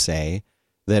me to say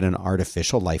that an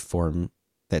artificial life form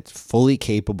that's fully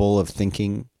capable of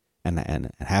thinking and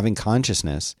having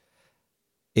consciousness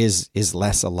is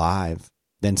less alive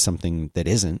than something that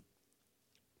isn't.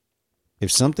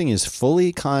 If something is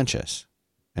fully conscious,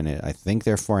 and I think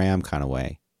therefore I am kind of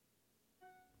way,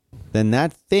 then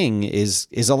that thing is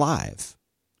alive.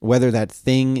 Whether that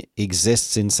thing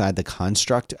exists inside the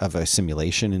construct of a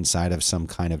simulation, inside of some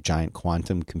kind of giant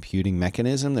quantum computing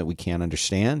mechanism that we can't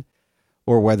understand,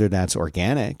 or whether that's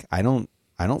organic, I don't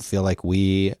feel like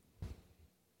we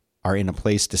are in a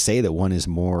place to say that one is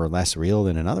more or less real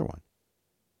than another one.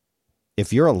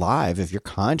 If you're alive, if your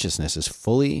consciousness is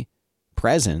fully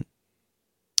present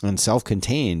and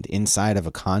self-contained inside of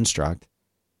a construct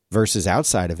versus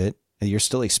outside of it, and you're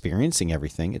still experiencing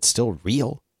everything, it's still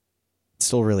real. It's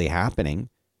still really happening.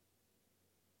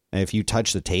 And if you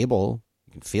touch the table,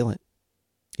 you can feel it.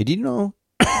 Did you know,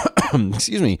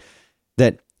 excuse me,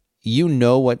 that you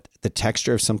know what the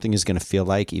texture of something is going to feel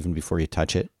like even before you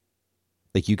touch it?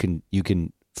 Like you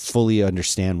can fully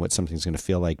understand what something's going to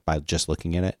feel like by just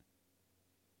looking at it.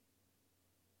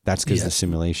 That's because of the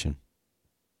simulation.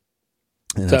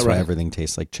 And that's why everything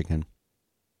tastes like chicken.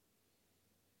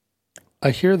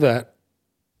 I hear that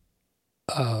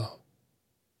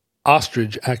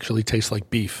ostrich actually tastes like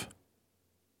beef.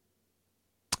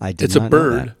 It's a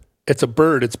bird. It's a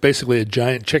bird. It's basically a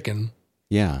giant chicken.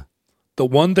 Yeah. The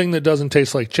one thing that doesn't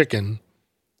taste like chicken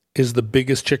is the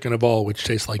biggest chicken of all, which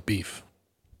tastes like beef.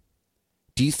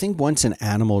 Do you think once an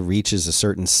animal reaches a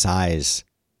certain size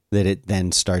that it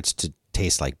then starts to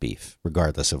taste like beef,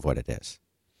 regardless of what it is?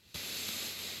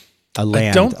 A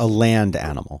land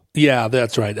animal. Yeah,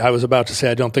 that's right. I was about to say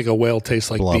I don't think a whale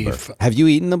tastes like blubber. beef. Have you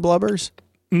eaten the blubbers?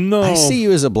 No. I see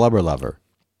you as a blubber lover.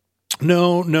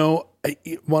 No.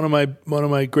 One of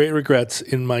my great regrets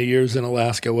in my years in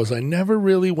Alaska was I never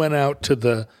really went out to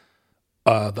the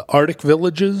Arctic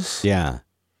villages. Yeah.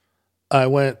 I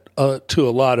went to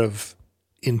a lot of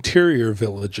interior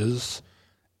villages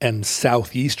and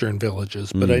southeastern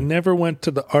villages, but I never went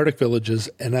to the Arctic villages,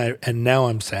 and now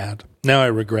I'm sad. Now I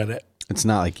regret it. It's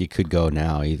not like you could go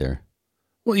now either.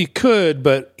 Well, you could,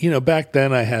 but back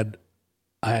then I had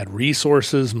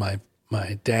resources. My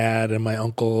dad and my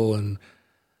uncle and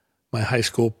my high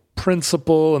school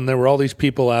principal, and there were all these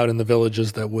people out in the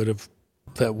villages that would have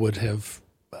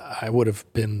I would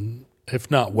have been, if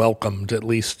not welcomed, at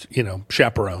least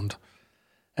chaperoned.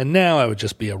 And now I would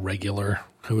just be a regular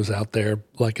who was out there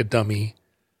like a dummy.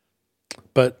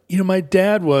 But my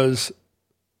dad was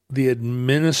the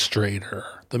administrator,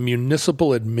 the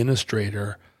municipal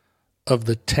administrator of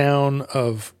the town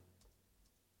of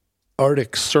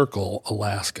Arctic Circle,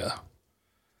 Alaska.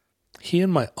 He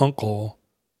and my uncle,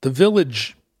 the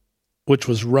village, which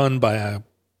was run by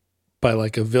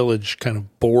like a village kind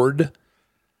of board,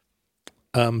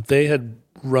 they had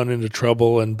run into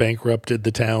trouble and bankrupted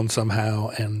the town somehow.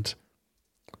 And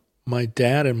my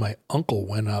dad and my uncle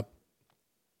went up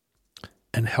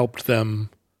and helped them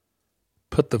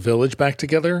put the village back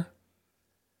together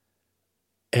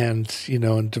and,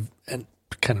 and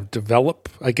kind of develop,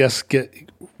 I guess,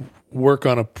 work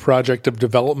on a project of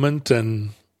development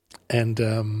and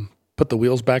put the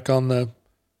wheels back on the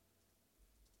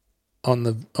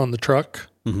truck.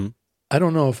 Mm-hmm. I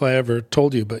don't know if I ever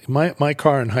told you, but my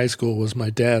car in high school was my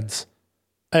dad's.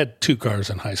 I had 2 cars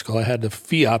in high school. I had the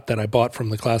Fiat that I bought from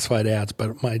the classified ads,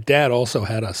 but my dad also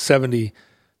had a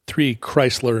 73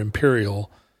 Chrysler Imperial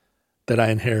that I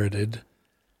inherited.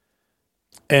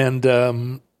 And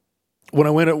when I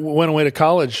went away to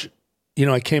college,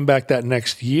 I came back that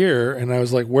next year and I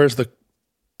was like,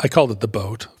 I called it the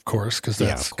boat, of course, because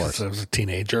I was a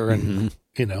teenager and,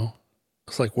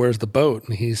 it's like, where's the boat?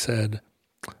 And he said,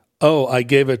 oh, I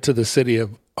gave it to the city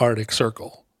of Arctic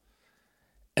Circle.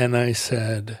 And I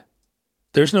said,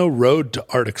 there's no road to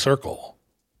Arctic Circle.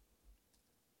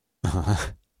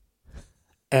 Uh-huh.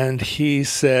 And he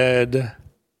said,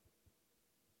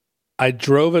 I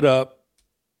drove it up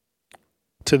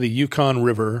to the Yukon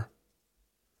River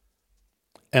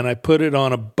and I put it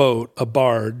on a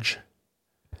barge,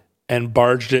 and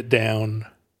barged it down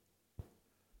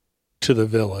to the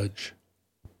village.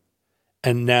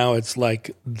 And now it's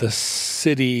like the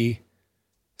city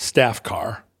staff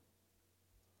car.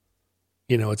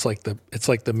 It's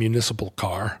like the municipal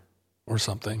car or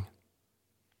something.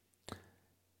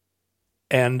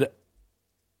 And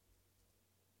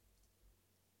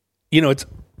it's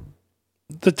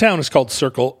the town is called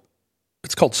Circle.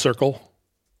 It's called Circle,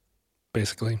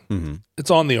 basically. Mm-hmm. It's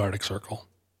on the Arctic Circle.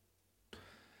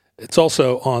 It's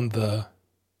also on the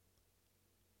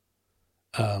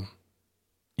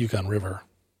Yukon River.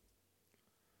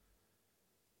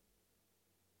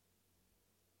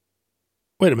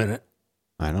 Wait a minute.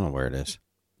 I don't know where it is.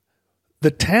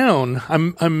 The town,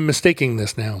 I'm mistaking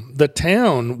this now. The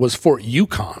town was Fort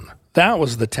Yukon. That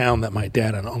was the town that my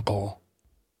dad and uncle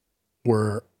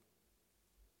were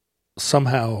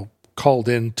somehow called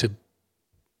in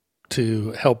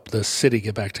to help the city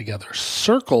get back together.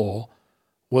 Circle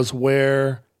was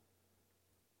where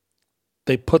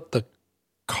they put the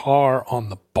car on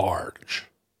the barge.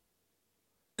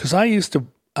 Because I used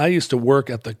to work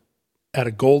at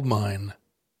a gold mine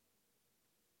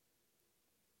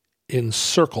in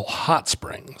Circle Hot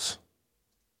Springs,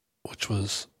 which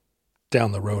was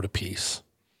down the road a piece.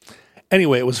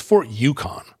 Anyway, it was Fort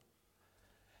Yukon.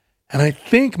 And I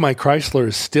think my Chrysler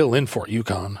is still in Fort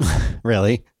Yukon.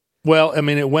 Really? Well, I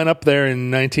mean, it went up there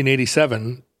in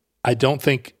 1987. I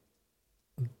think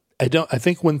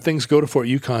when things go to Fort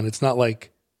Yukon, it's not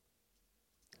like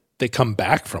they come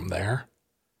back from there,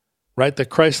 right? The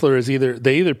Chrysler is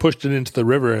either pushed it into the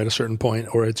river at a certain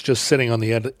point, or it's just sitting on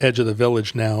the edge of the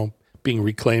village now being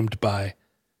reclaimed by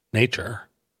nature.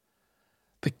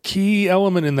 The key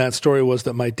element in that story was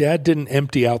that my dad didn't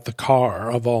empty out the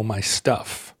car of all my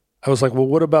stuff. I was like, well,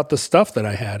 what about the stuff that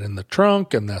I had in the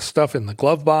trunk and the stuff in the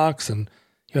glove box? And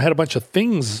I had a bunch of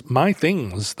things, my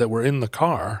things that were in the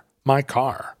car, my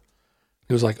car.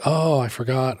 He was like, oh, I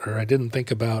forgot, or I didn't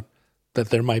think about that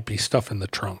there might be stuff in the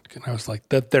trunk. And I was like,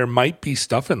 that there might be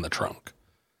stuff in the trunk.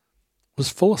 It was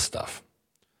full of stuff.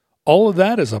 All of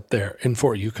that is up there in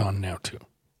Fort Yukon now too.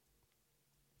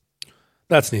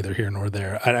 That's neither here nor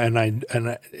there,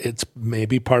 and it's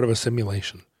maybe part of a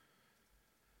simulation.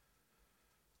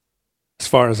 As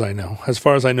far as I know,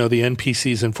 the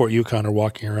NPCs in Fort Yukon are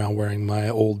walking around wearing my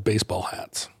old baseball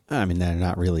hats. I mean, they're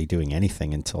not really doing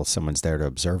anything until someone's there to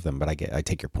observe them. But I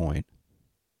take your point.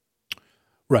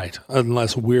 Right,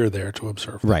 unless we're there to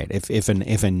observe them. Right. If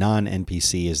a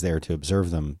non-NPC is there to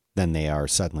observe them, then they are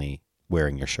suddenly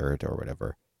wearing your shirt or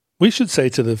whatever. We should say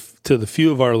to the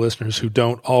few of our listeners who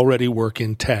don't already work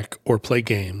in tech or play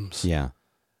games, yeah,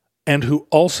 and who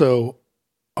also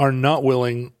are not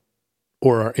willing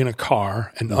or are in a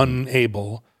car and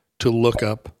unable to look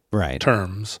up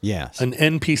terms. Yes, an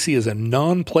NPC is a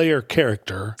non-player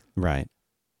character, right,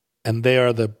 and they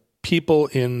are the people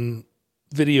in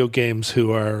video games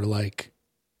who are like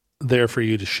there for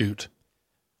you to shoot.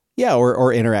 Yeah,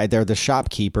 or interact. They're the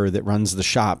shopkeeper that runs the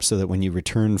shop, so that when you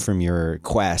return from your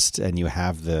quest and you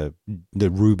have the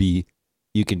ruby,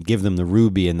 you can give them the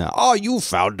ruby, and you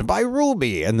found my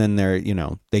ruby, and then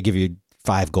they give you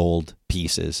 5 gold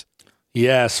pieces.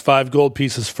 Yes, 5 gold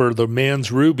pieces for the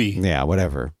man's ruby. Yeah,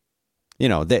 whatever.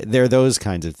 they're those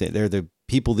kinds of things. They're the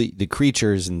people, the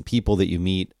creatures and people that you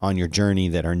meet on your journey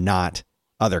that are not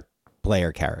other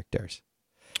player characters.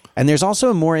 And there's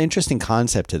also a more interesting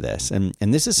concept to this. And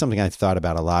this is something I've thought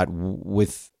about a lot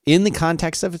in the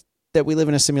context of that we live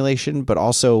in a simulation, but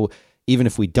also even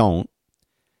if we don't.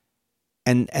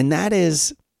 And that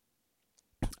is,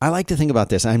 I like to think about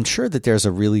this. I'm sure that there's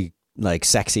a really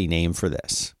sexy name for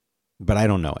this, but I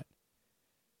don't know it.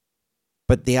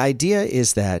 But the idea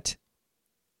is that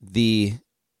the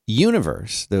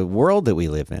universe, the world that we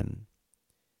live in,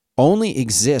 only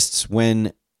exists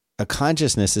when a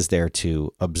consciousness is there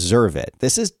to observe it.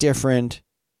 This is different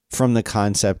from the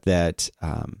concept that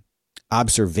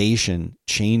observation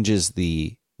changes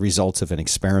the results of an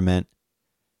experiment,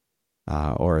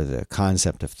 or the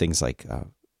concept of things like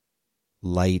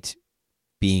light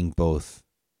being both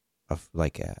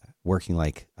working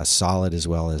like a solid as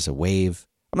well as a wave.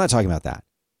 I'm not talking about that.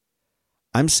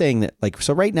 I'm saying that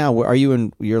so right now, you're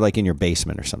in your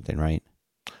basement or something, right?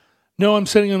 No, I'm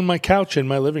sitting on my couch in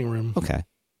my living room.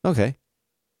 Okay.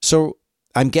 So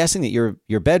I'm guessing that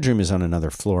your bedroom is on another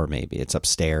floor. Maybe it's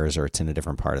upstairs or it's in a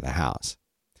different part of the house.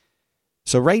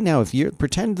 So right now, if you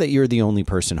pretend that you're the only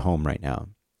person home right now,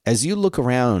 as you look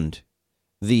around,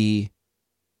 the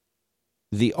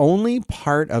only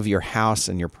part of your house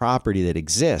and your property that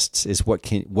exists is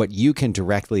what you can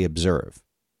directly observe.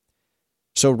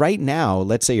 So right now,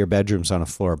 let's say your bedroom's on a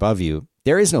floor above you.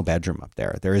 There is no bedroom up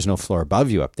there. There is no floor above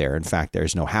you up there. In fact,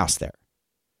 there's no house there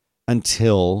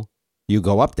until you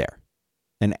go up there.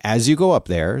 And as you go up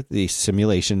there, the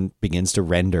simulation begins to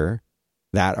render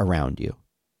that around you.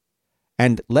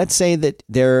 And let's say that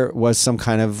there was some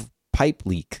kind of pipe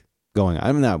leak going on.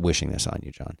 I'm not wishing this on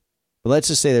you, John. But let's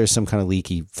just say there's some kind of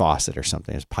leaky faucet or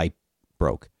something. This pipe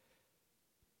broke.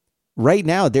 Right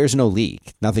now, there's no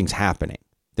leak. Nothing's happening.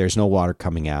 There's no water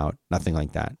coming out, nothing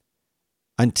like that,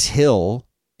 until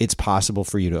it's possible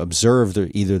for you to observe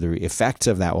either the effects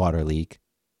of that water leak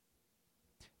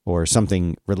or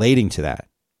something relating to that.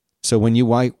 So when you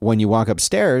walk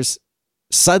upstairs,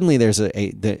 suddenly there's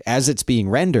as it's being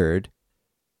rendered,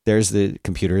 the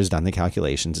computer has done the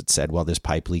calculations. It said, well, this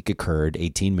pipe leak occurred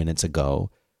 18 minutes ago.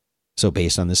 So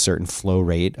based on this certain flow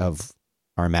rate of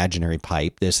our imaginary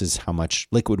pipe, this is how much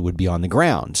liquid would be on the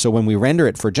ground. So when we render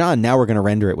it for John, now we're going to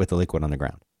render it with the liquid on the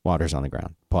ground. Water's on the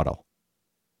ground, puddle.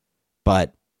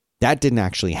 But that didn't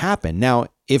actually happen. Now,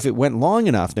 if it went long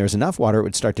enough, there's enough water, it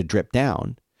would start to drip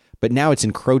down. But now it's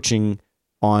encroaching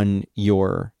on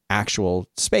your actual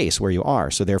space where you are.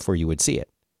 So therefore you would see it.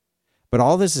 But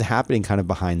all this is happening kind of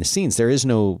behind the scenes. There is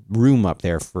no room up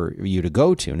there for you to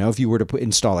go to. Now, if you were to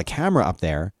install a camera up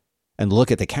there and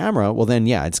look at the camera, well, then,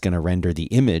 yeah, it's going to render the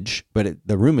image, but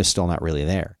the room is still not really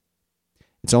there.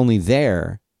 It's only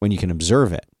there when you can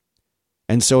observe it.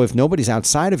 And so if nobody's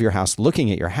outside of your house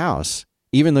looking at your house,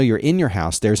 even though you're in your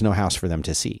house, there's no house for them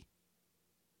to see.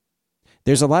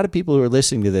 There's a lot of people who are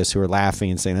listening to this who are laughing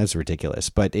and saying that's ridiculous.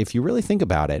 But if you really think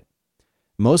about it,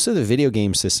 most of the video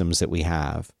game systems that we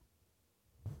have,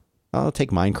 I'll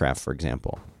take Minecraft, for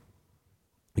example.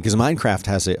 Because Minecraft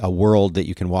has a world that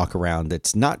you can walk around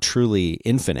that's not truly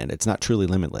infinite. It's not truly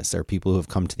limitless. There are people who have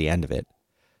come to the end of it.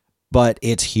 But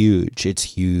it's huge. It's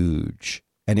huge.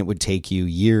 And it would take you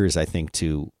years, I think,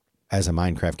 as a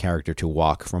Minecraft character, to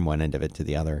walk from one end of it to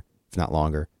the other, if not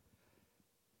longer.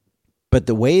 But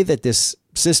the way that this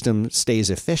system stays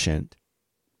efficient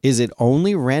is it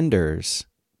only renders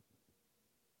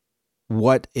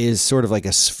what is sort of like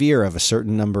a sphere of a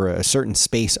certain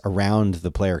space around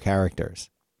the player characters.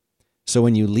 So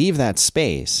when you leave that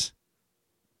space,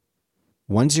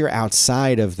 once you're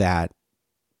outside of that,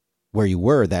 where you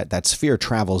were, that sphere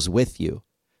travels with you.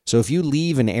 So if you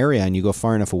leave an area and you go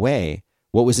far enough away,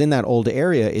 what was in that old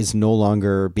area is no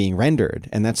longer being rendered.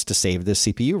 And that's to save the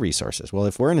CPU resources. Well,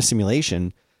 if we're in a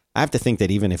simulation, I have to think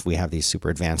that even if we have these super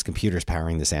advanced computers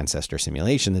powering this ancestor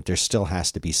simulation, that there still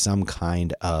has to be some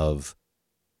kind of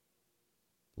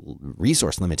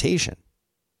resource limitation.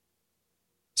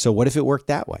 So what if it worked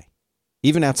that way?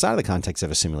 Even outside of the context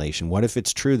of a simulation, what if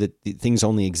it's true that things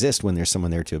only exist when there's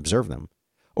someone there to observe them?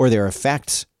 Or their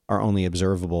effects are only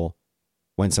observable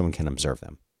when someone can observe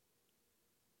them?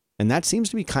 And that seems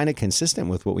to be kind of consistent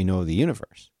with what we know of the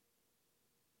universe.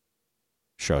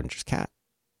 Schrodinger's cat.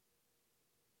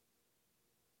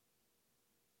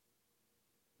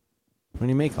 When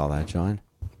do you make all that, John?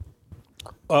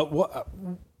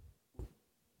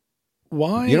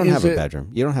 Why you don't have a bedroom.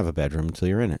 You don't have a bedroom until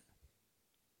you're in it.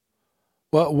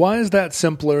 Well, why is that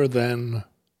simpler than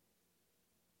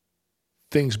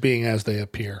things being as they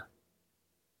appear?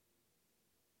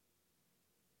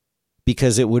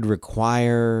 Because it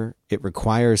requires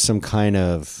some kind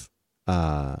of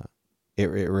it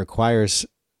requires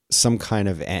some kind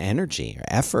of energy or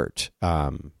effort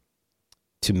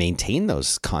to maintain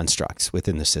those constructs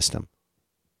within the system.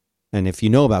 And if you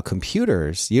know about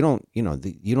computers, you don't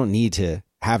need to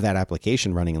have that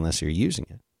application running unless you're using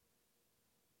it.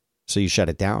 So you shut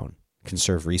it down,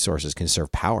 conserve resources,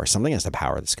 conserve power. Something has to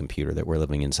power this computer that we're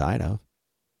living inside of.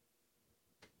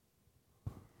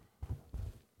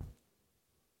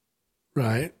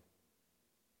 Right.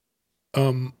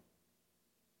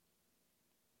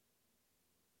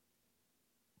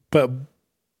 But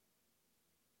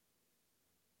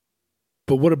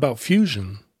what about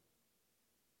fusion?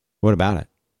 What about it?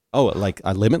 Oh, like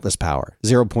a limitless power,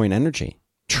 0 point energy.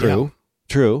 True.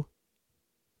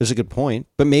 There's a good point,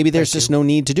 but maybe there's just no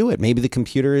need to do it. Maybe the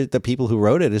computer, the people who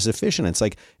wrote it, is efficient. It's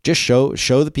like just show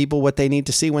the people what they need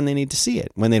to see when they need to see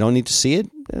it. When they don't need to see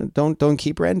it, don't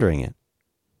keep rendering it.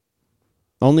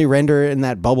 Only render in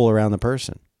that bubble around the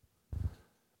person.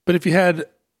 But if you had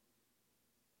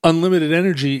unlimited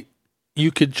energy,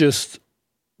 you could just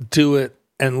do it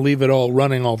and leave it all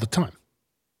running all the time.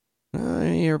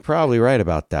 You're probably right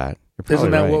about that.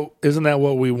 Isn't that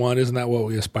what we want? Isn't that what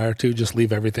we aspire to? Just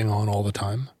leave everything on all the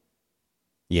time?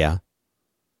 Yeah.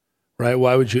 Right?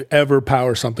 Why would you ever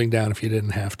power something down if you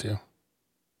didn't have to?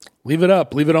 Leave it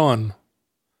up. Leave it on.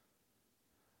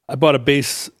 I bought a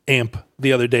bass amp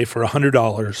the other day for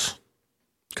 $100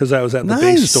 because I was at the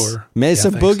bass store. Mesa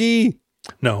Boogie?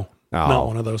 No, not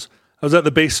one of those. I was at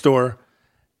the bass store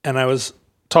and I was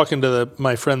talking to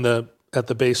my friend at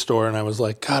the bass store, and I was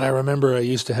like, God, I remember I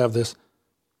used to have this.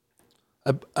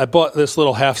 I bought this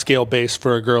little half-scale bass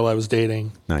for a girl I was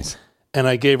dating. Nice. And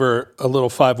I gave her a little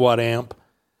 5-watt amp,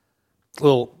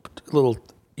 little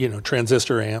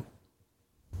transistor amp.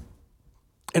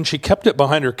 And she kept it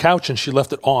behind her couch, and she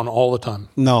left it on all the time.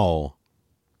 No.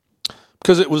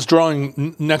 Because it was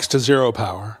drawing next to zero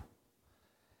power.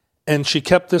 And she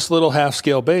kept this little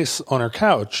half-scale bass on her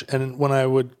couch, and when I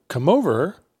would come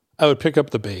over, I would pick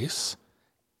up the bass,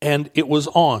 and it was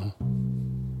on.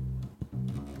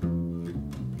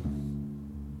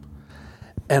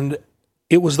 And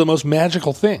it was the most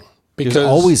magical thing. Because it was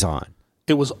always on.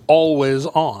 It was always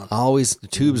on. Always, the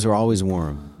tubes are always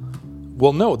warm.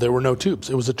 Well, no, there were no tubes.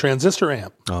 It was a transistor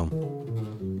amp. Oh.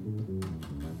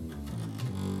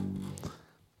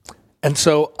 And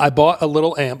so I bought a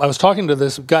little amp. I was talking to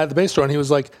this guy at the bass store, and he was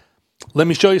like, let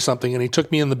me show you something. And he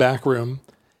took me in the back room,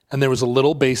 and there was a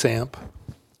little bass amp.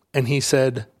 And he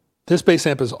said, this bass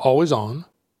amp is always on,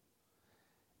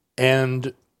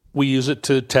 and we use it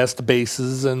to test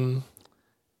basses. And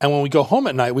when we go home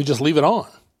at night, we just leave it on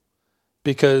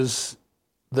because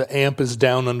the amp is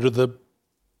down under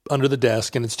the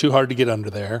desk, and it's too hard to get under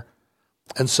there.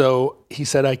 And so he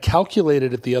said, I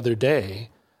calculated it the other day.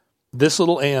 This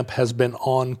little amp has been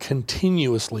on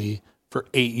continuously for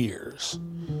 8 years.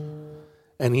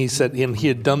 And he said, and he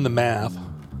had done the math,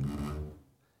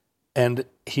 and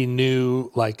he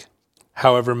knew like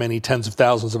however many tens of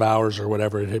thousands of hours or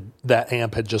whatever that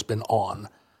amp had just been on.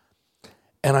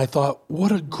 And I thought,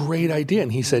 what a great idea.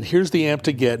 And he said, here's the amp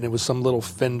to get. And it was some little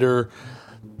Fender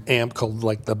amp called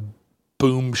like the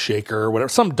Boom Shaker or whatever,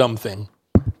 some dumb thing.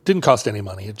 Didn't cost any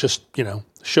money. It just,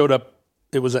 showed up.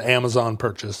 It was an Amazon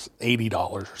purchase, $80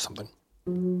 or something.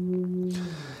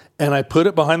 And I put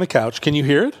it behind the couch. Can you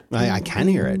hear it? I can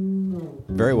hear it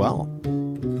very well.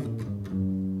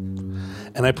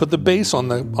 And I put the bass on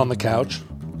the couch.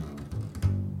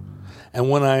 And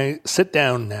when I sit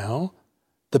down now,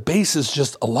 the bass is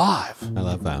just alive. I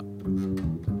love that.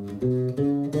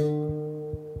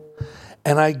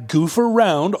 And I goof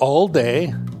around all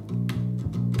day.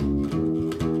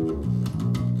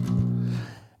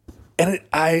 And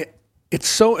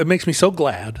it makes me so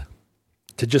glad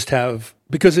to just have,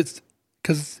 because it's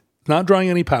not drawing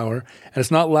any power, and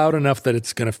it's not loud enough that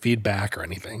it's going to feed back or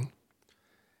anything.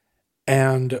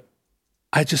 And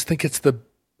I just think it's the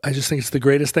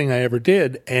greatest thing I ever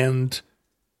did, and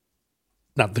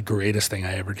not the greatest thing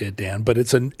I ever did, Dan, but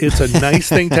it's a nice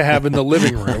thing to have in the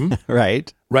living room.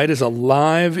 Right. Right, as a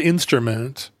live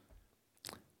instrument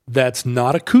that's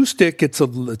not acoustic.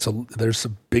 There's a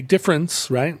big difference,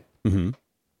 right? Mm-hmm.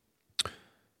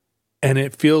 And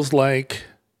it feels like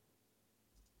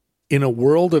in a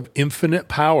world of infinite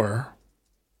power,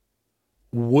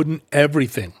 wouldn't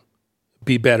everything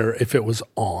be better if it was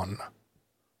on?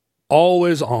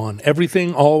 Always on.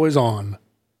 Everything always on.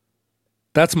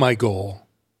 That's my goal.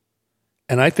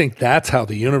 And I think that's how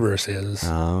the universe is.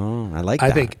 Oh, I like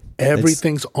that. I think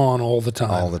everything's on all the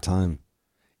time. All the time.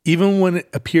 Even when it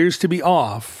appears to be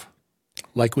off,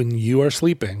 like when you are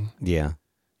sleeping. Yeah.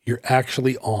 You're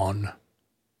actually on.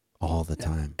 all the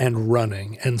time and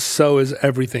running. And so is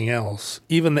everything else.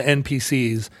 Even the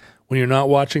NPCs, when you're not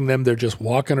watching them, they're just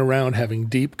walking around having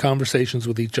deep conversations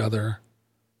with each other.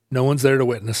 No one's there to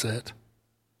witness it.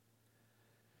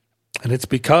 And it's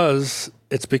because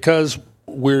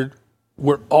we're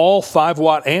all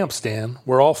 5-watt amps, Dan.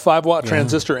 We're all 5-watt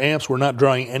transistor amps. We're not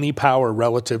drawing any power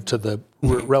relative to the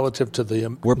we're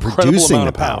producing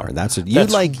the power. That's what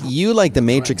you like the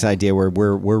Matrix idea where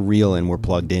we're real and we're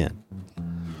plugged in.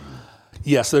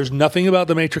 Yes, there's nothing about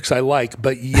the Matrix I like,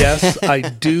 but yes, I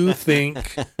do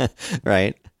think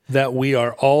right that we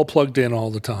are all plugged in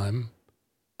all the time.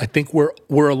 I think we're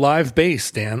a live bass,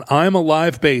 Dan. I'm a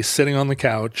live bass sitting on the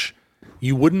couch.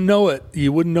 You wouldn't know it.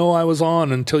 You wouldn't know I was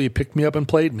on until you picked me up and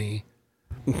played me.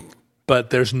 But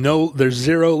there's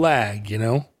zero lag, you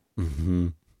know? Mm-hmm.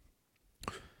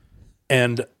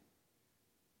 And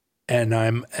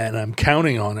I'm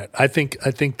counting on it. I think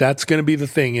that's going to be the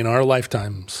thing in our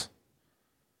lifetimes.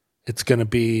 It's going to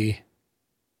be,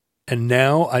 and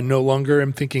now I no longer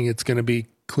am thinking it's going to be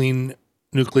clean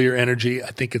nuclear energy. I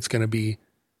think it's going to be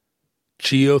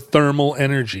geothermal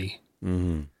energy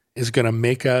is going to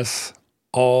make us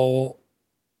all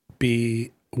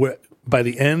be, by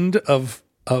the end of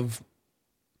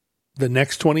the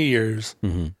next 20 years,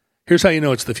 here's how you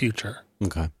know it's the future.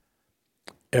 Okay.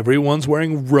 Everyone's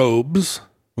wearing robes.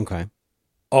 Okay.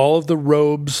 All of the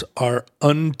robes are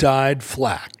undyed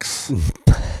flax.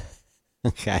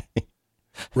 Okay.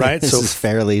 Right? This is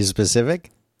fairly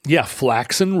specific. Yeah,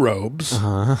 flaxen robes.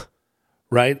 Uh-huh.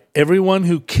 Right? Everyone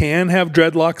who can have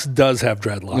dreadlocks does have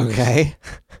dreadlocks. Okay.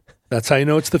 That's how you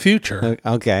know it's the future.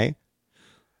 Okay.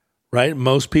 Right?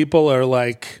 Most people are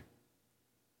like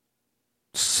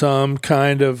some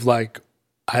kind of like,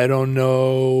 I don't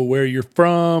know where you're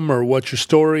from or what your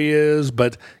story is,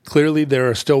 but clearly there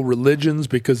are still religions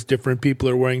because different people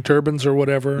are wearing turbans or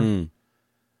whatever.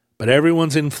 But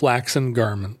everyone's in flaxen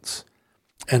garments.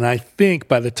 And I think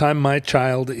by the time my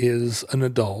child is an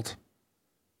adult,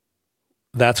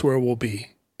 that's where we'll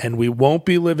be. And we won't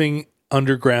be living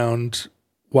underground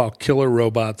while killer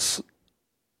robots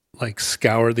like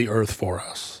scour the earth for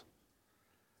us.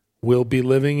 We'll be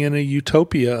living in a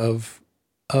utopia of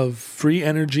free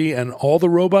energy, and all the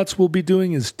robots will be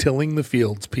doing is tilling the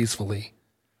fields peacefully.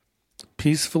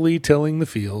 Peacefully tilling the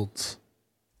fields.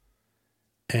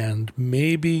 And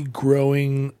maybe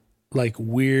growing like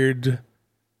weird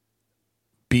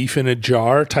beef in a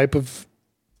jar type of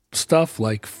stuff,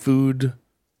 like food,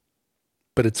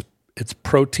 but it's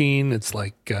protein. It's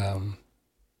like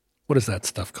what is that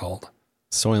stuff called?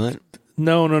 Soylent?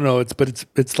 No.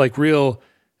 It's like real.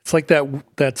 It's like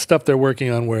that stuff they're working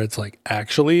on where it's like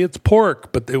actually it's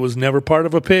pork, but it was never part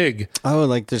of a pig. Oh,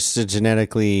 like just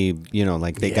genetically,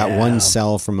 like they got one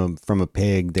cell from a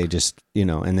pig. They just,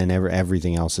 and then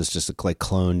everything else is just like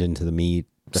cloned into the meat.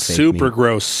 Super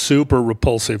gross, super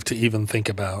repulsive to even think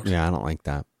about. Yeah, I don't like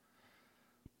that.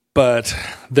 But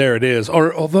there it is.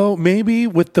 Or although maybe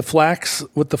with the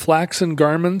flaxen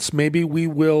garments, maybe we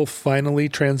will finally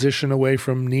transition away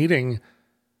from needing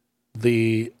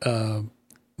the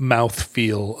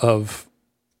mouthfeel of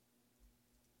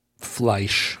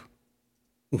Fleisch.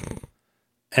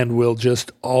 And we'll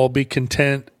just all be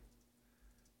content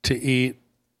to eat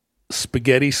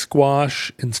spaghetti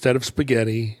squash instead of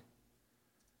spaghetti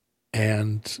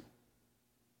and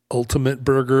ultimate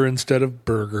burger instead of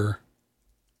burger.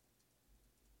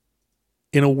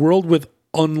 In a world with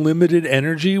unlimited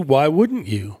energy, why wouldn't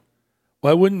you?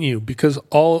 Why wouldn't you? Because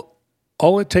all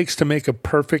it takes to make a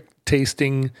perfect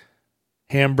tasting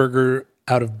hamburger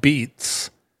out of beets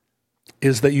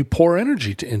is that you pour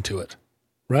energy into it,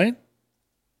 right?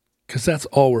 Because that's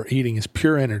all we're eating is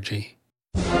pure energy.